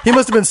 man. He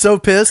must have been so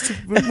pissed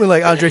when,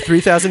 like, Andre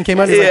 3000 came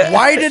out. He's like,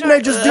 why didn't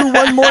I just do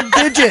one more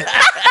digit?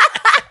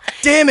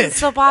 Damn it. It's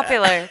so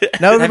popular.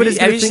 Now Have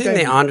everybody's you seen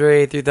the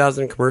Andre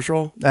 3000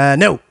 commercial?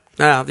 No.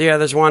 Yeah,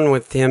 there's one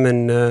with him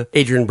and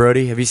Adrian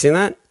Brody. Have you seen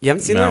that? You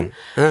haven't seen No.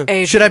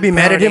 that? Should I be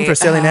mad at him for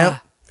selling out?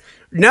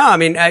 No, I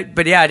mean, I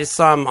just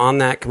saw him on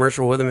that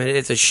commercial with him.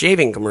 It's a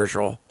shaving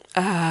commercial.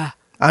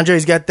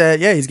 Andre's got that,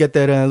 he's got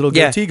that little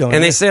goatee going.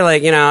 And they say,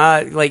 like,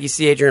 like you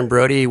see Adrian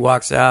Brody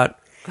walks out,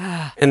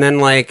 and then,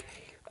 like,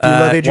 Do you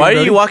love Adrian Why are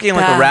Brody? you walking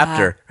like a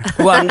raptor?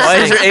 well, I'm just Why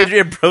is saying- your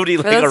Adrian Brody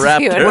like a That's raptor?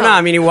 cute. well, no,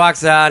 I mean, he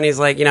walks out and he's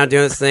like, doing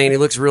this thing, and he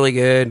looks really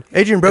good.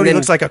 Adrian Brody And then-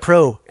 looks like a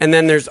crow. And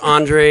then there's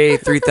Andre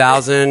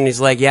 3000.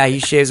 He's like, yeah, he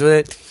shaves with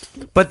it.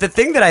 But the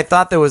thing that I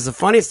thought that was the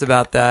funniest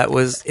about that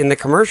was in the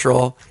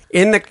commercial.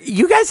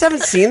 You guys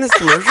haven't seen this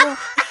commercial?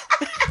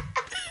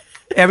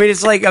 I mean,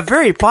 it's like a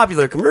very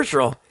popular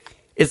commercial.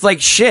 It's like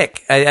Schick.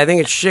 I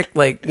think it's Schick,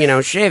 like,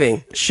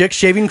 shaving. Schick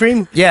shaving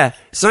cream? Yeah.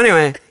 So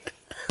anyway,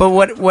 but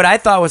what I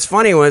thought was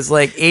funny was,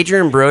 like,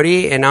 Adrian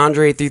Brody and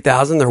Andre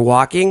 3000, they're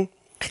walking,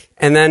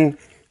 and then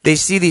they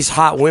see these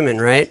hot women,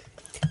 right?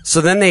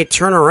 So then they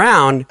turn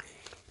around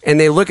and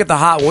they look at the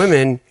hot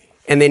women,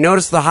 and they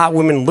notice the hot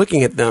women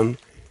looking at them,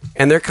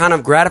 and they're kind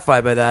of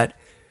gratified by that.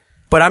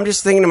 But I'm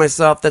just thinking to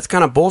myself, that's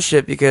kind of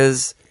bullshit,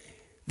 because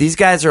these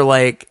guys are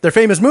like, They're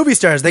famous movie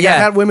stars. They got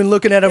hot women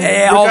looking at them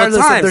all the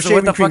regardless time. of their So shaving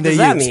what the cream fuck they does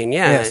that use. mean?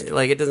 Yeah, Yes.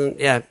 like it doesn't.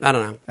 Yeah, I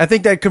don't know. I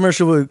think that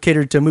commercial would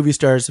cater to movie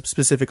stars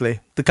specifically.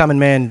 The common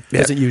man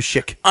doesn't use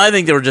Schick. I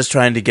think they were just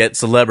trying to get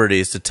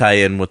celebrities to tie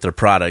in with their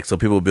product, so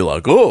people would be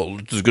like, "Oh,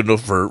 this is good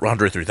enough for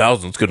Andre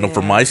 3000. It's good enough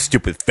for my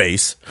stupid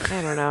face."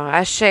 I don't know.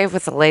 I shave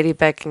with a Lady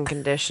Beck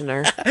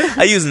conditioner.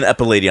 I use an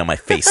Epilady on my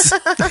face.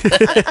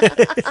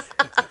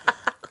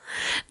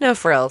 No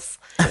frills.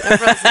 No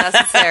frills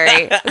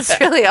necessary. That's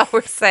really all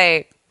we're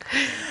saying.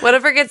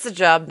 Whatever gets the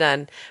job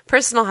done.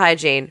 Personal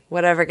hygiene.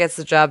 Whatever gets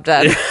the job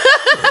done.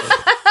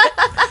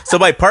 So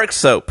buy Park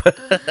soap.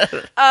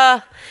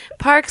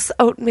 Parks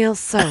oatmeal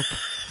soap.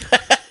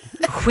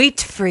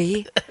 Wheat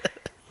free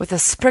with a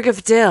sprig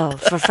of dill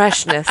for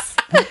freshness.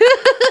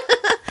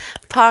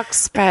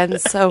 Parks brand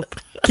soap.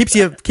 Keeps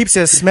you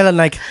smelling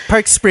like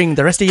Park Spring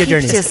the rest of your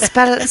Keeps journey. you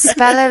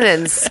spelling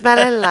and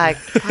smelling like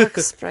Park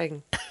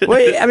Spring.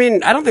 Well, I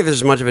mean, I don't think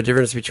there's much of a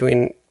difference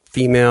between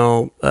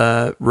female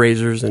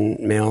razors and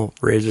male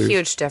razors.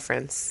 Huge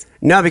difference.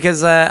 No,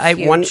 because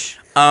Huge.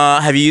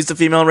 Have you used a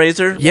female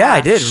razor? Yeah,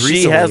 I did. She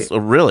recently. has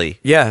really.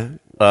 Yeah.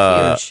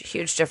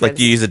 Huge difference. Like,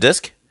 do you use a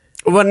disc?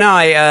 Well,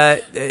 no,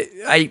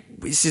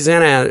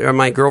 Susanna, or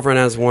my girlfriend,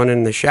 has one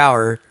in the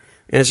shower,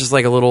 and it's just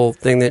like a little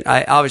thing that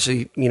I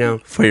obviously,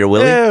 For your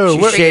willy? Ew,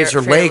 she what- shaves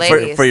her For your legs.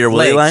 ladies. For your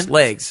willy line?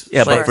 Legs.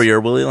 Yeah, Sure. but for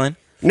your willy line?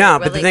 No,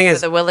 but the Willy- thing for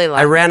is, the willy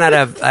line. I ran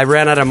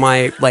out of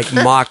my like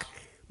Mach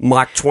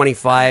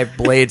 25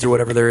 blades or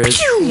whatever there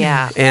is.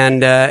 Yeah.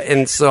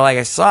 And so like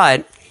I saw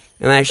it,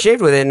 and I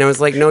shaved with it, and it was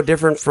like no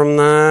different from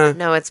the.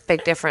 No, it's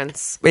big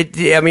difference.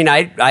 I mean,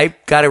 I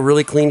got a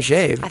really clean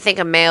shave. I think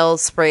a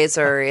male's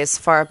razor is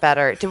far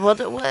better.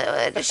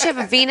 Does she have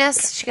a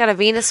Venus? She got a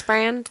Venus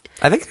brand?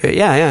 I think,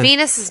 yeah.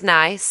 Venus is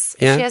nice.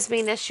 Yeah. If she has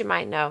Venus, you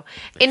might know.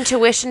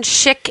 Intuition,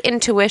 Chic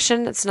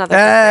Intuition. It's another good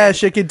brand.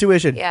 Schick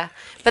Intuition. Yeah.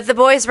 But the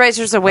boys'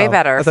 razors are way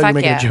better. I thought you were Fuck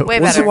making a yeah. joke. Way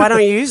Well, better. so why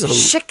don't you use them?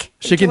 Chic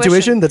Schick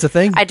Intuition? That's a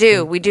thing? I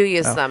do. We do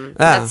use them.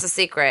 That's the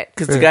secret.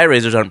 Because the guy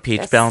razors aren't pH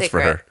That's the balanced for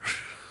secret. her.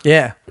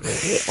 Yeah.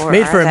 Or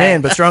Made are for a they? man,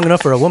 but strong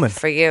enough for a woman.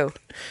 For you.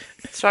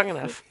 Strong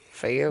enough.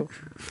 For you.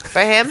 For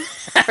him.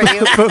 For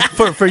you.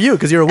 For you,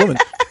 because you're a woman.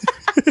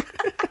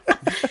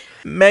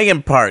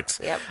 Meghan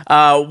Parks. Yep.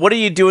 What are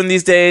you doing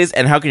these days,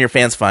 and how can your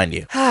fans find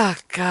you? Oh,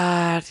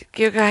 God.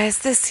 You guys,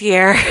 this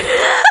year.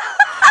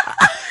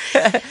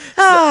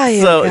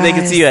 So they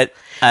can see you at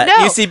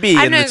UCB.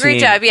 I'm doing a great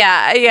job.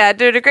 Yeah,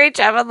 doing a great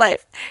job on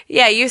life.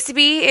 Yeah,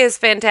 UCB is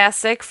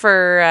fantastic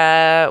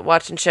for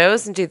watching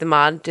shows and do the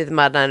mod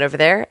night over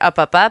there. Up.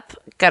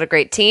 Got a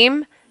great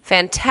team.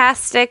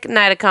 Fantastic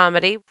night of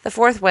comedy. The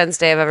fourth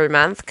Wednesday of every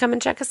month. Come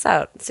and check us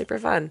out. It's super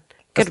fun.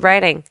 Good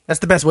writing. That's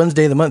the best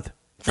Wednesday of the month.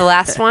 The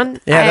last one?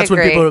 Yeah, that's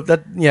when people.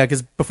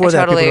 Because before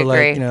that, totally people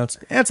are agree. like,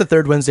 it's the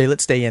third Wednesday.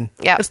 Let's stay in.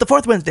 Yeah, it's the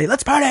fourth Wednesday.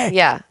 Let's party.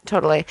 Yeah,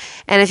 totally.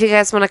 And if you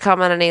guys want to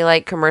come on any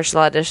like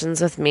commercial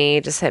auditions with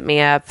me, just hit me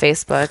up.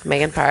 Facebook,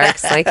 Meghan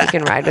Parks. Like you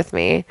can ride with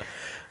me.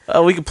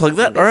 Oh, we can plug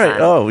that. All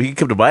right. Oh, you can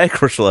come to my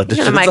commercial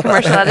auditions. My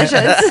commercial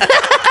auditions.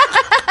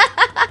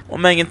 Well,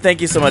 Megan,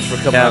 thank you so much for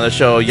coming on the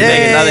show. You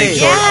make nothing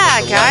short.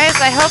 Yeah, guys.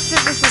 I hope that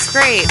this was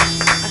great.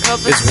 I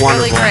hope this is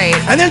really great.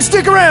 And then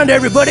stick around,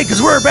 everybody,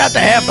 because we're about to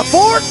have the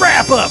fourth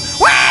wrap-up.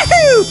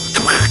 Woohoo!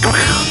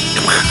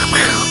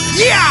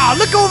 Yeah,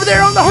 look over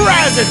there on the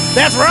horizon.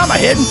 That's where I'm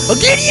heading. Well,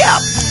 giddy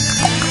up.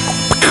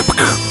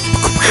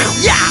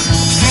 Yeah.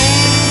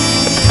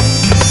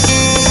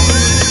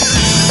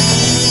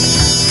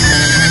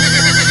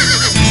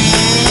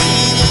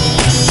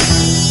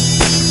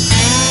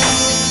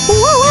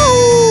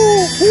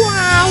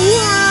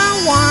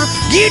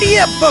 Giddy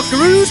up,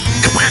 buckaroos!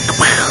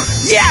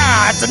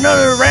 Yeah, it's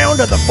another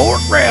round of the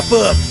fourth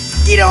wrap-up.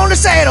 Get on the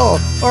saddle,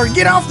 or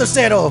get off the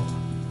saddle.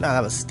 No,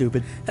 that was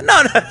stupid.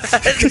 No.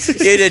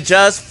 You did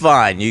just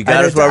fine. You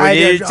got us where we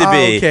needed to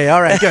be. Okay,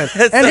 all right, good.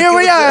 And here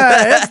we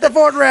are. It's the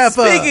fourth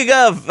wrap-up. Speaking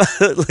of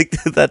like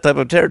that type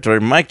of territory,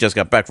 Mike just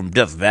got back from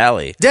Death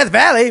Valley. Death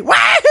Valley?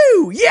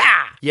 Wahoo!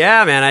 Yeah!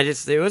 Yeah, man.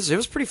 it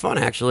was pretty fun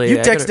actually. You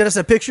texted us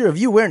a picture of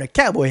you wearing a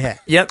cowboy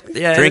hat. Yep.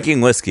 Yeah.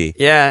 Drinking whiskey.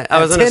 Yeah,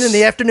 I was 10 in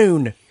the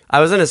afternoon. I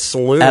was in a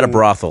saloon. At a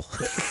brothel.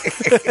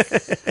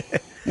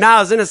 No, I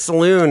was in a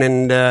saloon,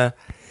 and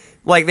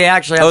like they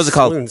actually have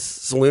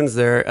saloons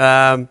there.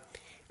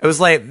 It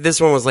was like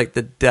this one was like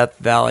the Death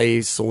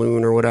Valley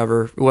Saloon or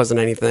whatever. It wasn't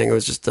anything. It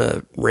was just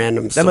a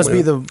random. That must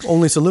be the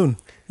only saloon.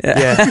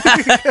 Yeah.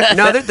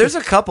 No, there's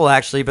a couple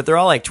actually, but they're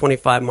all like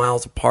 25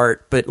 miles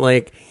apart. But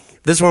like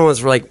this one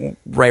was like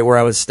right where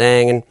I was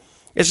staying, and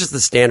it's just the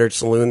standard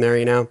saloon there,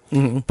 you know.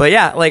 Mm-hmm. But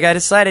yeah, like I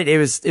decided it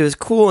was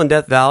cool in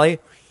Death Valley.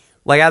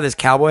 Like I have this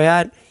cowboy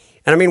hat,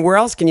 and I mean, where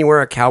else can you wear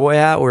a cowboy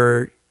hat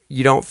where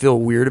you don't feel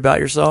weird about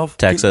yourself?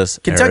 Texas,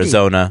 Kentucky.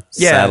 Arizona,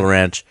 Saddle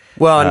Ranch.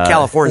 Well, in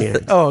California.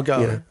 Oh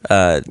god. You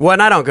know. Well,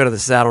 and I don't go to the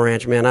Saddle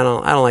Ranch, man. I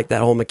don't like that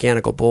whole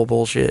mechanical bull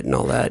bullshit and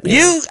all that.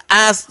 You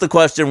asked the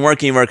question: where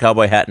can you wear a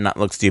cowboy hat and not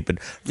look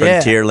stupid?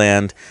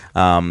 Frontierland,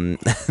 and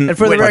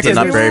for the record,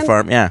 not very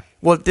farm. Yeah.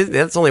 Well,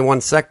 that's only one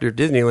sector of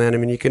Disneyland. I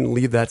mean, you can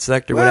leave that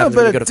sector. What happens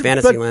when you go to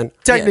Fantasyland?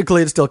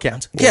 Technically, it still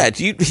counts. Yeah,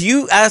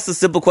 you asked the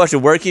simple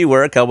question: where can you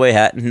wear a cowboy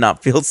hat and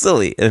not feel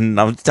silly?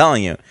 And I'm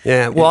telling you.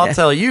 Yeah, well, I'll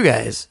tell you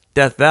guys,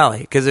 Death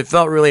Valley, because it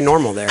felt really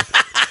normal there.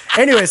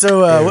 Anyway,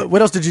 so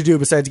what else did you do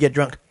besides get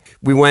drunk?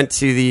 We went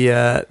to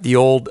the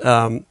old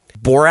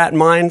Borat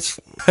mines.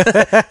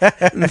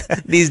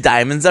 These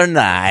diamonds are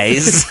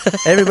nice.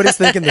 Everybody's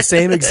thinking the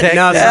same exact.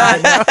 No, it's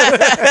not.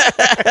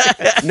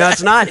 No,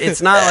 it's not.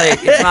 It's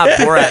not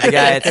Borat the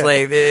guy. It's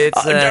like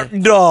it's.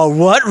 No,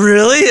 what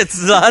really?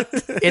 It's not.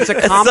 It's a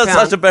It's compound.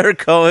 not Sacha Baron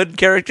Cohen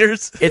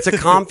characters. It's a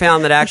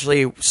compound that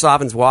actually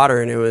softens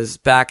water, and it was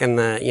back in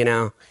the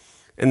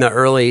in the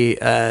late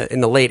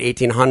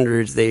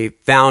 1800s they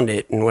found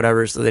it and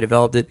whatever, so they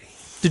developed it.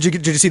 Did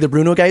you see the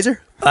Bruno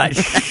geyser?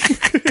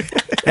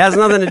 It has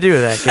nothing to do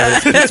with that,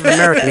 guys. It's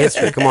American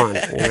history. Come on.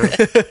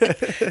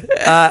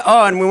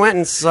 And we went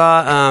and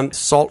saw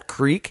Salt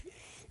Creek,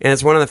 and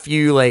it's one of the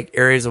few like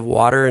areas of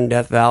water in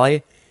Death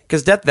Valley,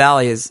 because Death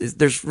Valley is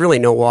there's really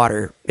no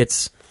water.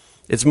 It's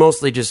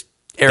mostly just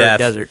arid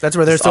desert. That's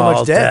where there's so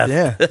much death.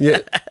 Yeah.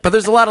 But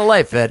there's a lot of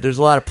life, Ed. There's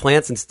a lot of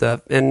plants and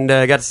stuff, and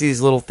I got to see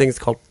these little things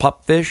called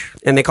pupfish,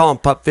 and they call them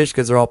pupfish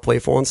because they're all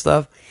playful and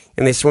stuff,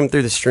 and they swim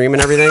through the stream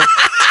and everything.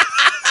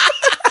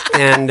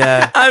 And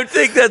I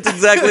think that's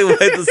exactly what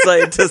the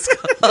scientists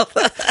call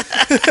it.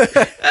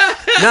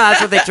 No,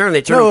 that's what they turn.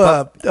 They turn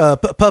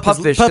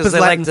pupfish because they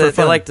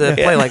like to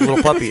play like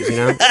little puppies, you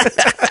know.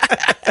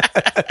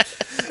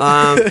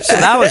 So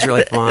that was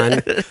really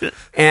fun,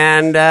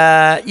 and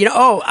I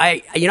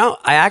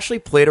actually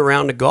played a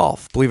round of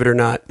golf. Believe it or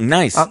not.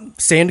 Nice.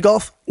 Sand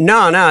golf?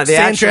 No,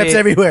 Sand traps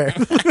everywhere.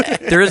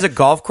 There is a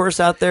golf course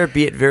out there,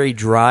 be it very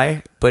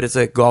dry, but it's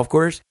a golf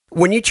course.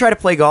 When you try to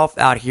play golf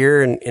out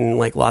here in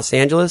like Los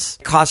Angeles,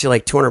 it costs you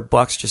like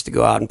 $200 just to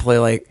go out and play.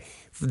 Like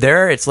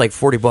there, it's like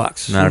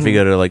 $40. Not if you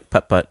go to like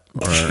putt or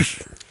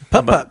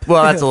putt.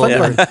 Well, that's a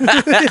little.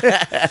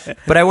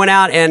 But I went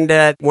out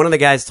and one of the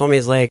guys told me,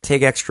 he's like,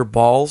 take extra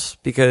balls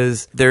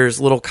because there's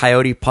little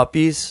coyote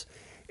puppies,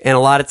 and a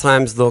lot of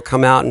times they'll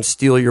come out and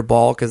steal your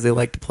ball because they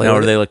like to play. No,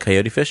 with are they like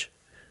coyote fish?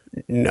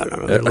 No,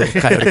 they're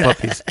little coyote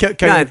puppies.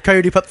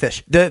 Coyote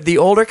pupfish. The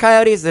older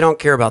coyotes, they don't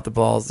care about the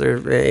balls. They're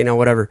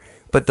whatever.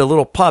 But the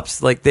little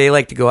pups, like they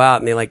like to go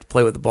out and they like to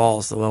play with the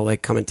balls, so they'll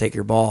like come and take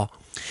your ball.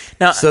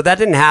 Now, so that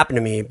didn't happen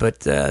to me.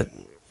 But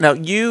now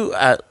you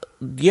have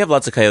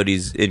lots of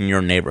coyotes in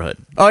your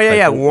neighborhood. Oh yeah, like,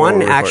 yeah.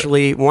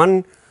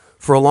 One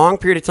for a long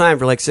period of time,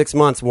 for like 6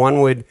 months,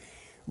 one would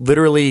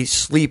literally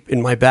sleep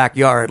in my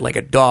backyard like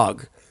a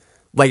dog.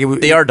 Like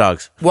they are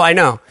dogs. Well, I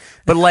know,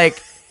 but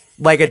like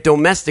a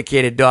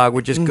domesticated dog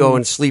would just go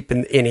and sleep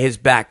in his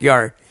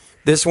backyard.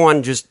 This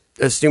one just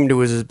assumed it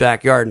was his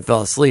backyard and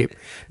fell asleep.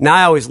 Now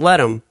I always let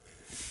him,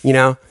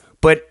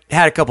 but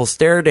had a couple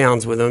stare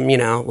downs with him,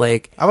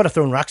 like I would have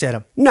thrown rocks at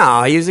him.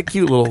 no, he was a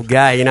cute little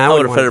guy, I I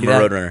would have wouldn't fed want him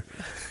to a do that. roadrunner.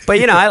 But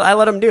I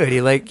let him do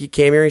it. He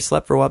came here, he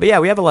slept for a while. But yeah,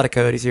 we have a lot of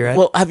coyotes here, right?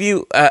 Well, have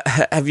you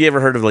ever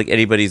heard of like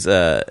anybody's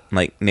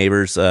like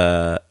neighbors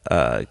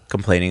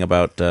complaining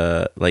about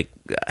like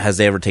has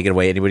they ever taken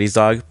away anybody's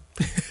dog?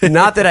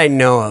 Not that I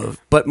know of,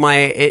 but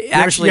You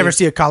ever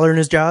see a collar in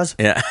his jaws?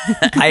 Yeah.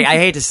 I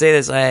hate to say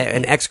this,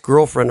 an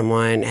ex-girlfriend of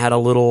mine had a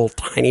little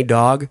tiny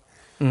dog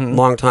a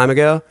long time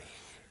ago,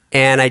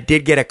 and I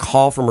did get a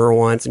call from her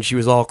once, and she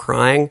was all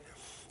crying,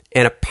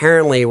 and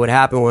apparently what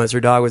happened was her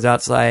dog was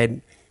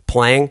outside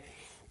playing,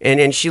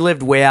 and she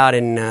lived way out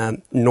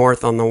in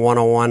north on the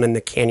 101 in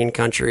the canyon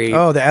country.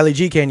 Oh, the Ali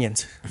G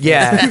canyons.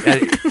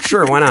 Yeah,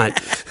 sure, why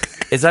not?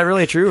 Is that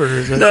really true, or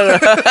is it? No.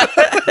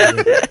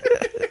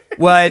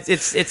 Well,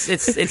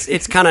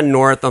 it's kind of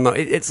north on the.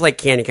 It's like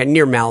canyon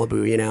near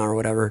Malibu, or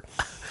whatever.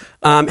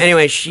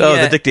 Anyway, she.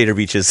 The dictator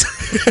beaches.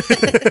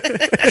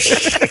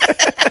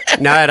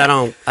 No, I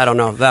don't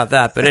know about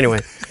that, but anyway,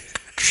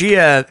 she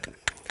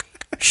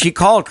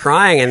called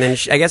crying, and then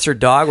I guess her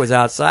dog was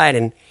outside,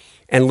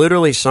 and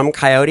literally some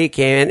coyote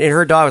came in, and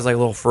her dog was like a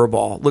little fur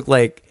ball. Looked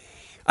like,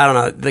 I don't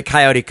know, the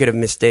coyote could have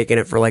mistaken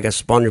it for like a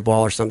sponge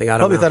ball or something. I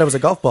don't know. Probably thought it was a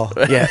golf ball.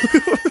 Yeah.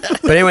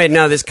 But anyway,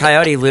 no, this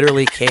coyote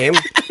literally came.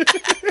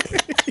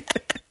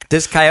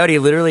 This coyote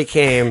literally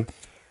came,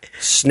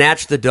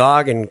 snatched the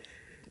dog, and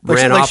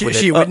ran off with it.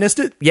 She witnessed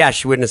it? Yeah,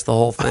 she witnessed the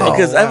whole thing.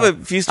 Because I have a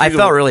few. I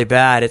felt really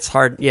bad. It's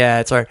hard.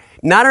 Yeah, it's hard.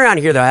 Not around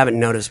here though. I haven't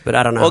noticed, but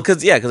I don't know. Well,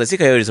 because I see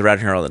coyotes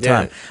around here all the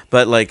time.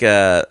 But like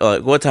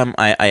one time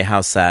I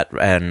house sat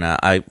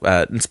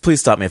and please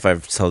stop me if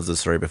I've told this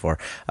story before.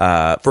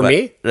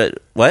 Me?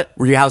 What?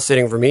 Were you house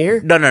sitting for me here?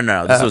 No.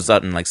 This was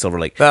out in like Silver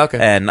Lake. Oh, okay.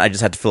 And I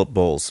just had to fill up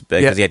bowls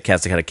because he had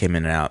cats that kind of came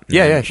in and out. And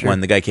Yeah, sure.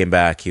 When the guy came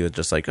back, he was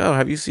just like, "Oh,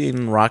 have you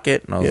seen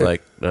Rocket?" And I was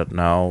like,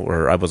 "No,"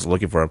 or I was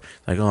looking for him.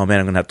 Like, "Oh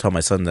man, I'm gonna have to tell my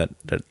son that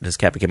his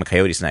cat became a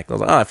coyote snack." I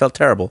was like, "Oh, I felt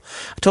terrible."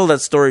 I told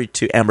that story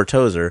to Amber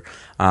Tozer,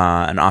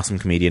 an awesome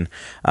comedian.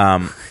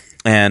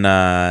 And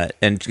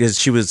because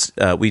she was,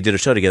 we did a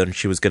show together, and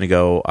she was going to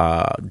go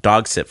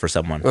dog sit for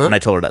someone, and I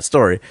told her that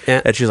story,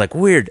 and she was like,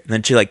 "Weird." And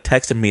then she like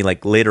texted me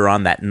like later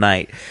on that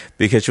night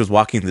because she was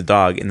walking the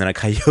dog, and then a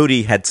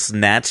coyote had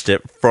snatched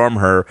it from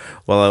her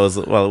while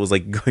it was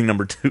like going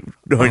number two,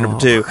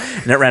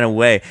 and it ran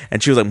away,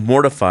 and she was like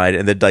mortified,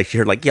 and then like she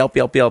heard like yelp,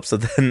 yelp, yelp. So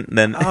then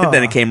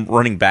it came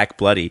running back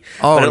bloody,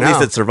 but at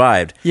least it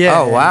survived. Yeah.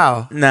 Oh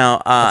wow.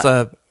 Now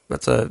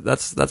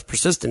That's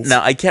persistence.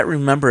 Now, I can't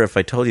remember if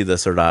I told you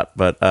this or not,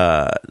 but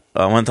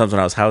one time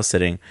when I was house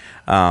sitting,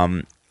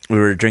 we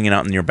were drinking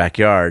out in your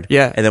backyard.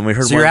 Yeah. And then we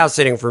heard So you're house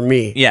sitting for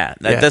me. Yeah.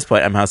 At this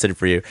point, I'm house sitting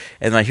for you.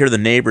 And I hear the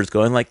neighbors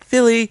going like,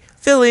 "Philly,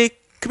 Philly,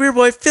 come here,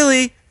 boy,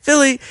 Philly,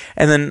 Philly."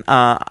 And then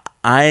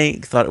I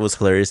thought it was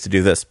hilarious to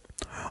do this.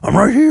 "I'm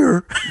right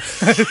here."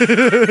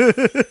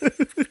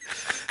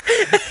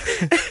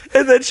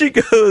 And then she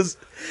goes,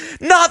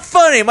 "Not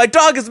funny. My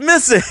dog is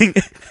missing."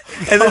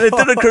 And then it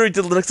didn't occur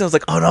until the next time. I was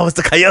like, "Oh no, it's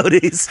the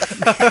coyotes."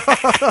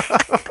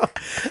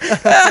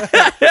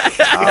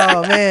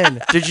 Oh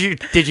man! Did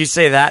you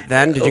say that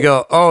then? Did you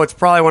go, "Oh, it's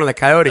probably one of the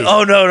coyotes"?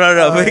 Oh no,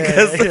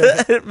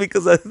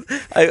 because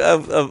I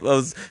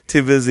was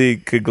too busy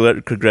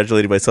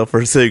congratulating myself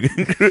for saying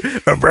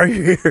 "I'm right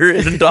here"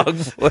 in a dog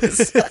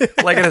voice,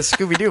 Like in a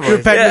Scooby Doo voice.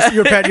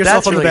 You're patting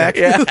yourself That's on the really back.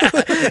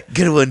 good.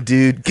 "Good one,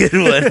 dude. Good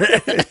one."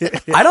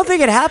 I don't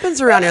think it happens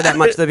around here that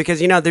much though, because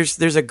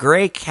there's a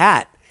gray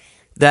cat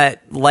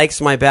that likes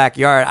my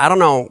backyard. I don't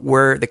know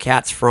where the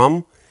cat's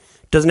from.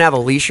 Doesn't have a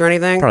leash or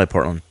anything. Probably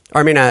Portland.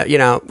 I mean,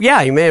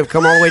 yeah, you may have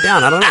come all the way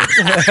down. I don't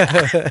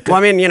know. Well,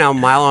 I mean,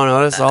 Milo and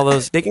Otis, all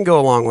those, they can go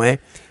a long way.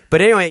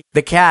 But anyway,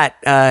 the cat,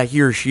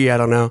 he or she, I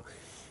don't know,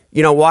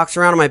 walks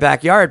around in my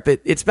backyard, but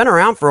it's been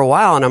around for a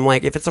while. And I'm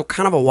like, if it's a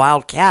kind of a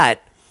wild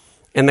cat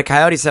and the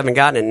coyotes haven't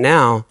gotten it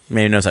now.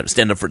 Maybe it knows how to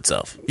stand up for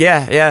itself.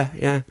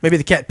 Yeah. Maybe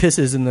the cat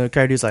pisses and the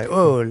coyote's like,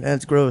 "Oh,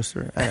 that's gross,"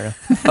 or I don't know.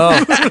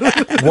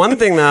 Oh, one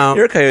thing though.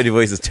 Your coyote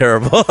voice is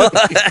terrible.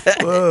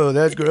 Whoa,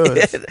 that's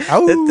gross.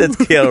 Ow. That's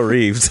Keanu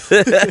Reeves.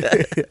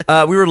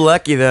 We were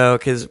lucky though,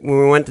 because when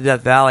we went to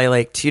Death Valley,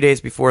 like 2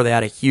 days before, they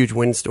had a huge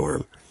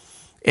windstorm,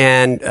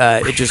 and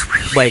it just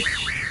like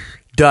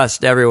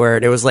dust everywhere,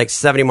 and it was like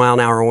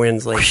 70-mile-an-hour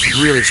winds, like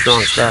really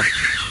strong stuff.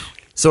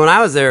 So when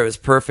I was there, it was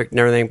perfect and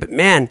everything. But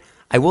man,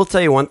 I will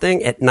tell you one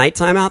thing: at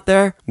nighttime out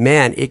there,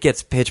 man, it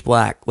gets pitch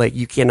black. Like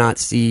you cannot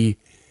see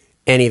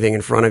anything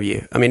in front of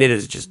you. I mean, it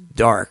is just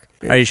dark.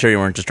 Are you sure you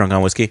weren't just drunk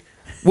on whiskey?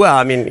 Well,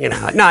 I mean,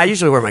 no, I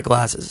usually wear my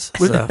glasses.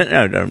 So.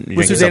 No.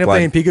 Was Susanna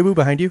playing peekaboo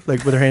behind you,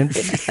 like with her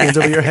hands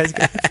over your head?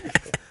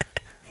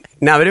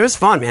 No, but it was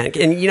fun, man.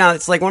 And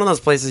it's like one of those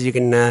places you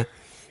can.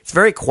 It's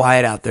very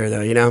quiet out there,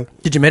 though.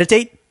 Did you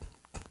meditate?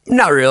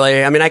 Not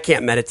really. I mean, I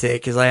can't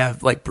meditate because I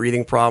have like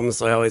breathing problems,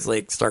 so I always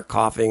like start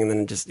coughing and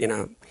then just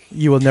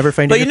You will never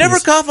find. But you never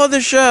cough on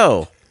the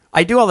show.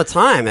 I do all the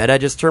time, Ed. I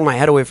just turn my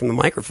head away from the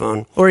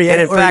microphone.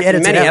 In fact,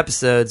 in many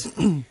episodes,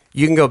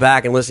 you can go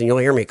back and listen. You'll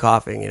hear me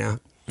coughing. Oh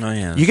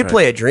yeah. You could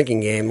play a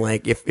drinking game,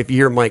 like if you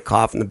hear Mike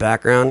cough in the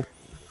background.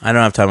 I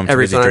don't have time. I'm too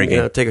busy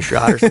drinking. Take a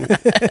shot or something.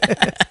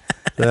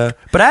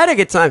 But I had a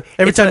good time.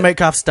 Every time Mike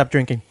coughs, stop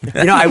drinking.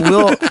 I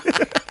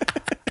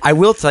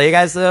will tell you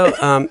guys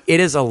though, it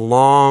is a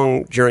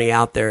long journey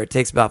out there. It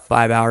takes about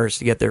 5 hours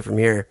to get there from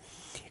here,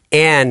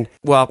 and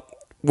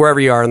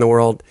wherever you are in the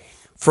world.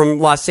 From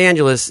Los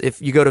Angeles,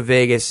 if you go to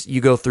Vegas,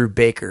 you go through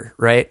Baker,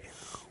 right?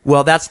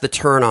 Well, that's the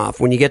turnoff.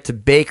 When you get to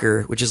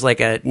Baker, which is like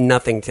a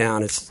nothing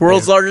town, it's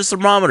world's largest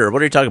thermometer.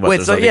 What are you talking about?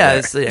 Wait,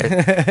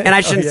 and I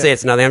shouldn't say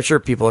it's nothing. I'm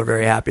sure people are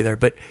very happy there,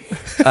 but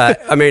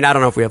I mean, I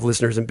don't know if we have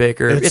listeners in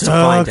Baker. It's a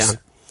fine town,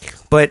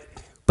 but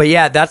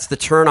yeah, that's the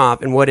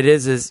turnoff. And what it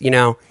is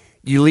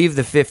you leave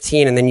the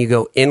 15 and then you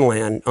go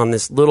inland on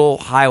this little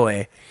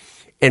highway,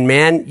 and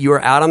man, you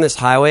are out on this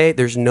highway.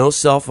 There's no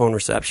cell phone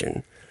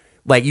reception.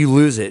 Like you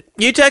lose it.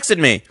 You texted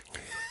me.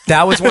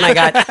 That was when I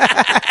got.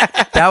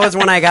 That was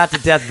when I got to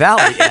Death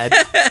Valley, Ed.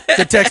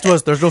 The text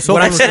was, "There's no cell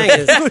phone." What I'm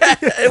saying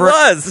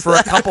is, for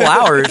a couple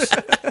hours.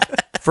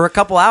 For a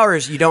couple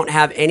hours, you don't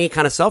have any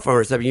kind of cell phone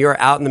reception. You're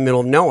out in the middle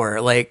of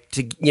nowhere, like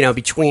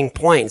between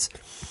points,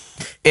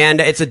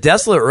 and it's a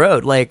desolate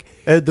road. Like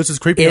Ed, this is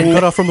creepy. I'm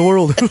cut off from the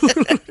world.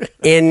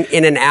 in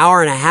an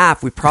hour and a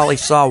half, we probably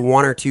saw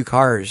 1 or 2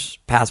 cars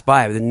pass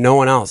by, but no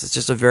one else. It's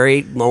just a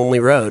very lonely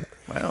road.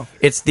 Wow.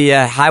 It's the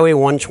Highway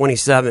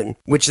 127,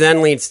 which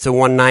then leads to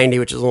 190,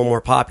 which is a little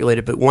more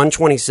populated. But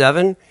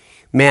 127,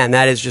 man,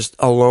 that is just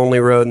a lonely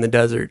road in the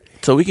desert.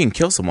 So we can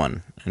kill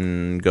someone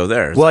and go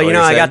there. Well,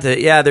 I got to.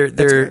 Yeah,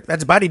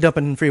 that's body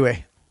dumping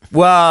freeway.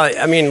 Well,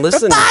 I mean,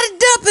 listen. Body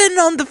dumping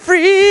on the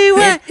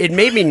freeway. It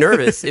made me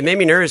nervous. It made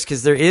me nervous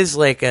because there is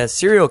like a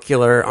serial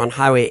killer on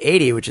Highway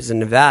 80, which is in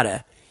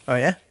Nevada. Oh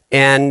yeah.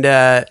 And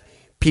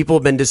people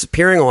have been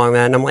disappearing along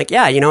that, and I'm like,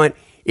 yeah, you know what?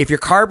 If your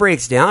car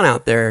breaks down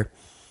out there,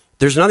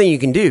 there's nothing you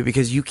can do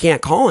because you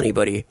can't call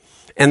anybody,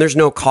 and there's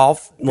no call.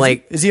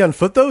 Is he on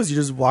foot though? Is he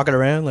just walking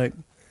around like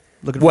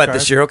looking for what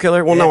cars? The serial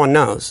killer? Well, no one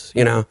knows.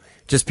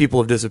 Just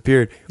people have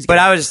disappeared. But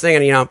I was just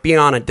thinking, being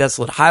on a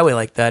desolate highway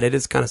like that, it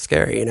is kind of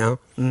scary.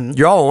 Mm-hmm.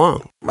 You're all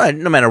alone. Right,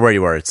 no matter where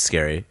you are, it's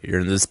scary.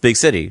 You're in this big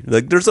city.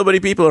 Like there's so many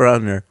people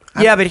around there.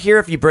 Yeah, but here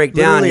if you break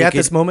down,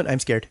 this moment, I'm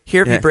scared.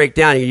 Here, if you break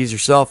down, you use your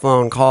cell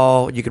phone,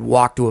 call. You could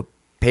walk to a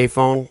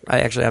payphone. I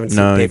actually haven't seen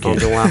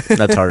payphones in a while.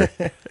 That's harder.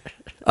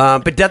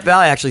 But Death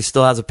Valley actually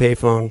still has a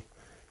payphone,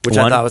 which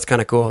I thought was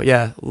kind of cool.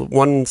 Yeah,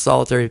 one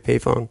solitary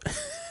payphone.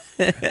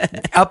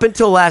 Up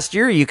until last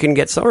year, you couldn't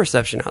get cell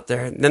reception out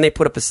there. And then they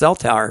put up a cell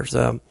tower.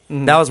 So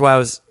that was why I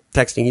was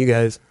texting you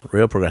guys.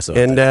 Real progressive.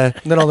 And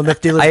then all the meth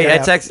dealers. I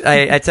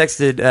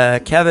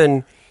texted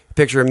Kevin a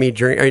picture of me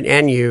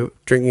and you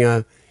drinking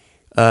a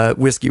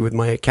whiskey with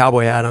my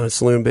cowboy hat on a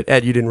saloon. But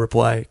Ed, you didn't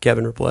reply.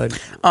 Kevin replied.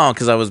 Oh,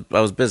 because I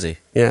was busy.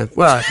 Yeah.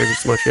 Well, I figured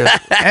as much. Yeah.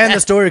 And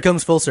the story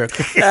comes full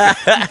circle.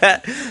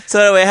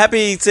 So anyway,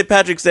 happy St.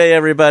 Patrick's Day,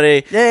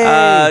 everybody. Yay.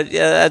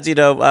 As you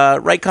know,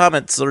 write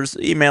comments or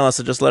email us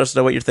and just let us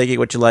know what you're thinking,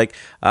 what you like.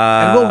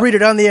 And we'll read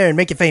it on the air and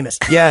make you famous.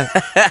 Yeah.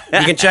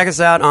 You can check us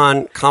out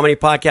on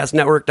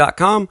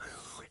comedypodcastnetwork.com.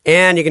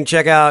 And you can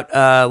check out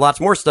lots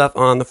more stuff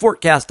on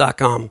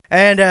thefortcast.com.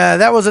 And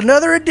that was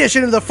another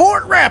edition of the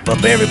Fort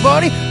Wrap-Up,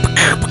 everybody.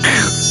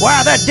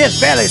 Wow, that Death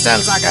Valley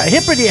sounds like a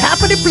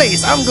hippity-hoppity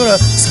place. I'm going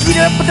to skeet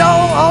up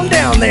on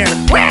down there.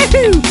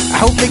 Wahoo! I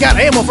hope they got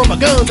ammo for my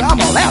guns. I'm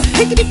all out.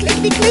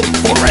 Clickety-clickety-click.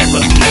 Fort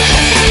Wrap-Up.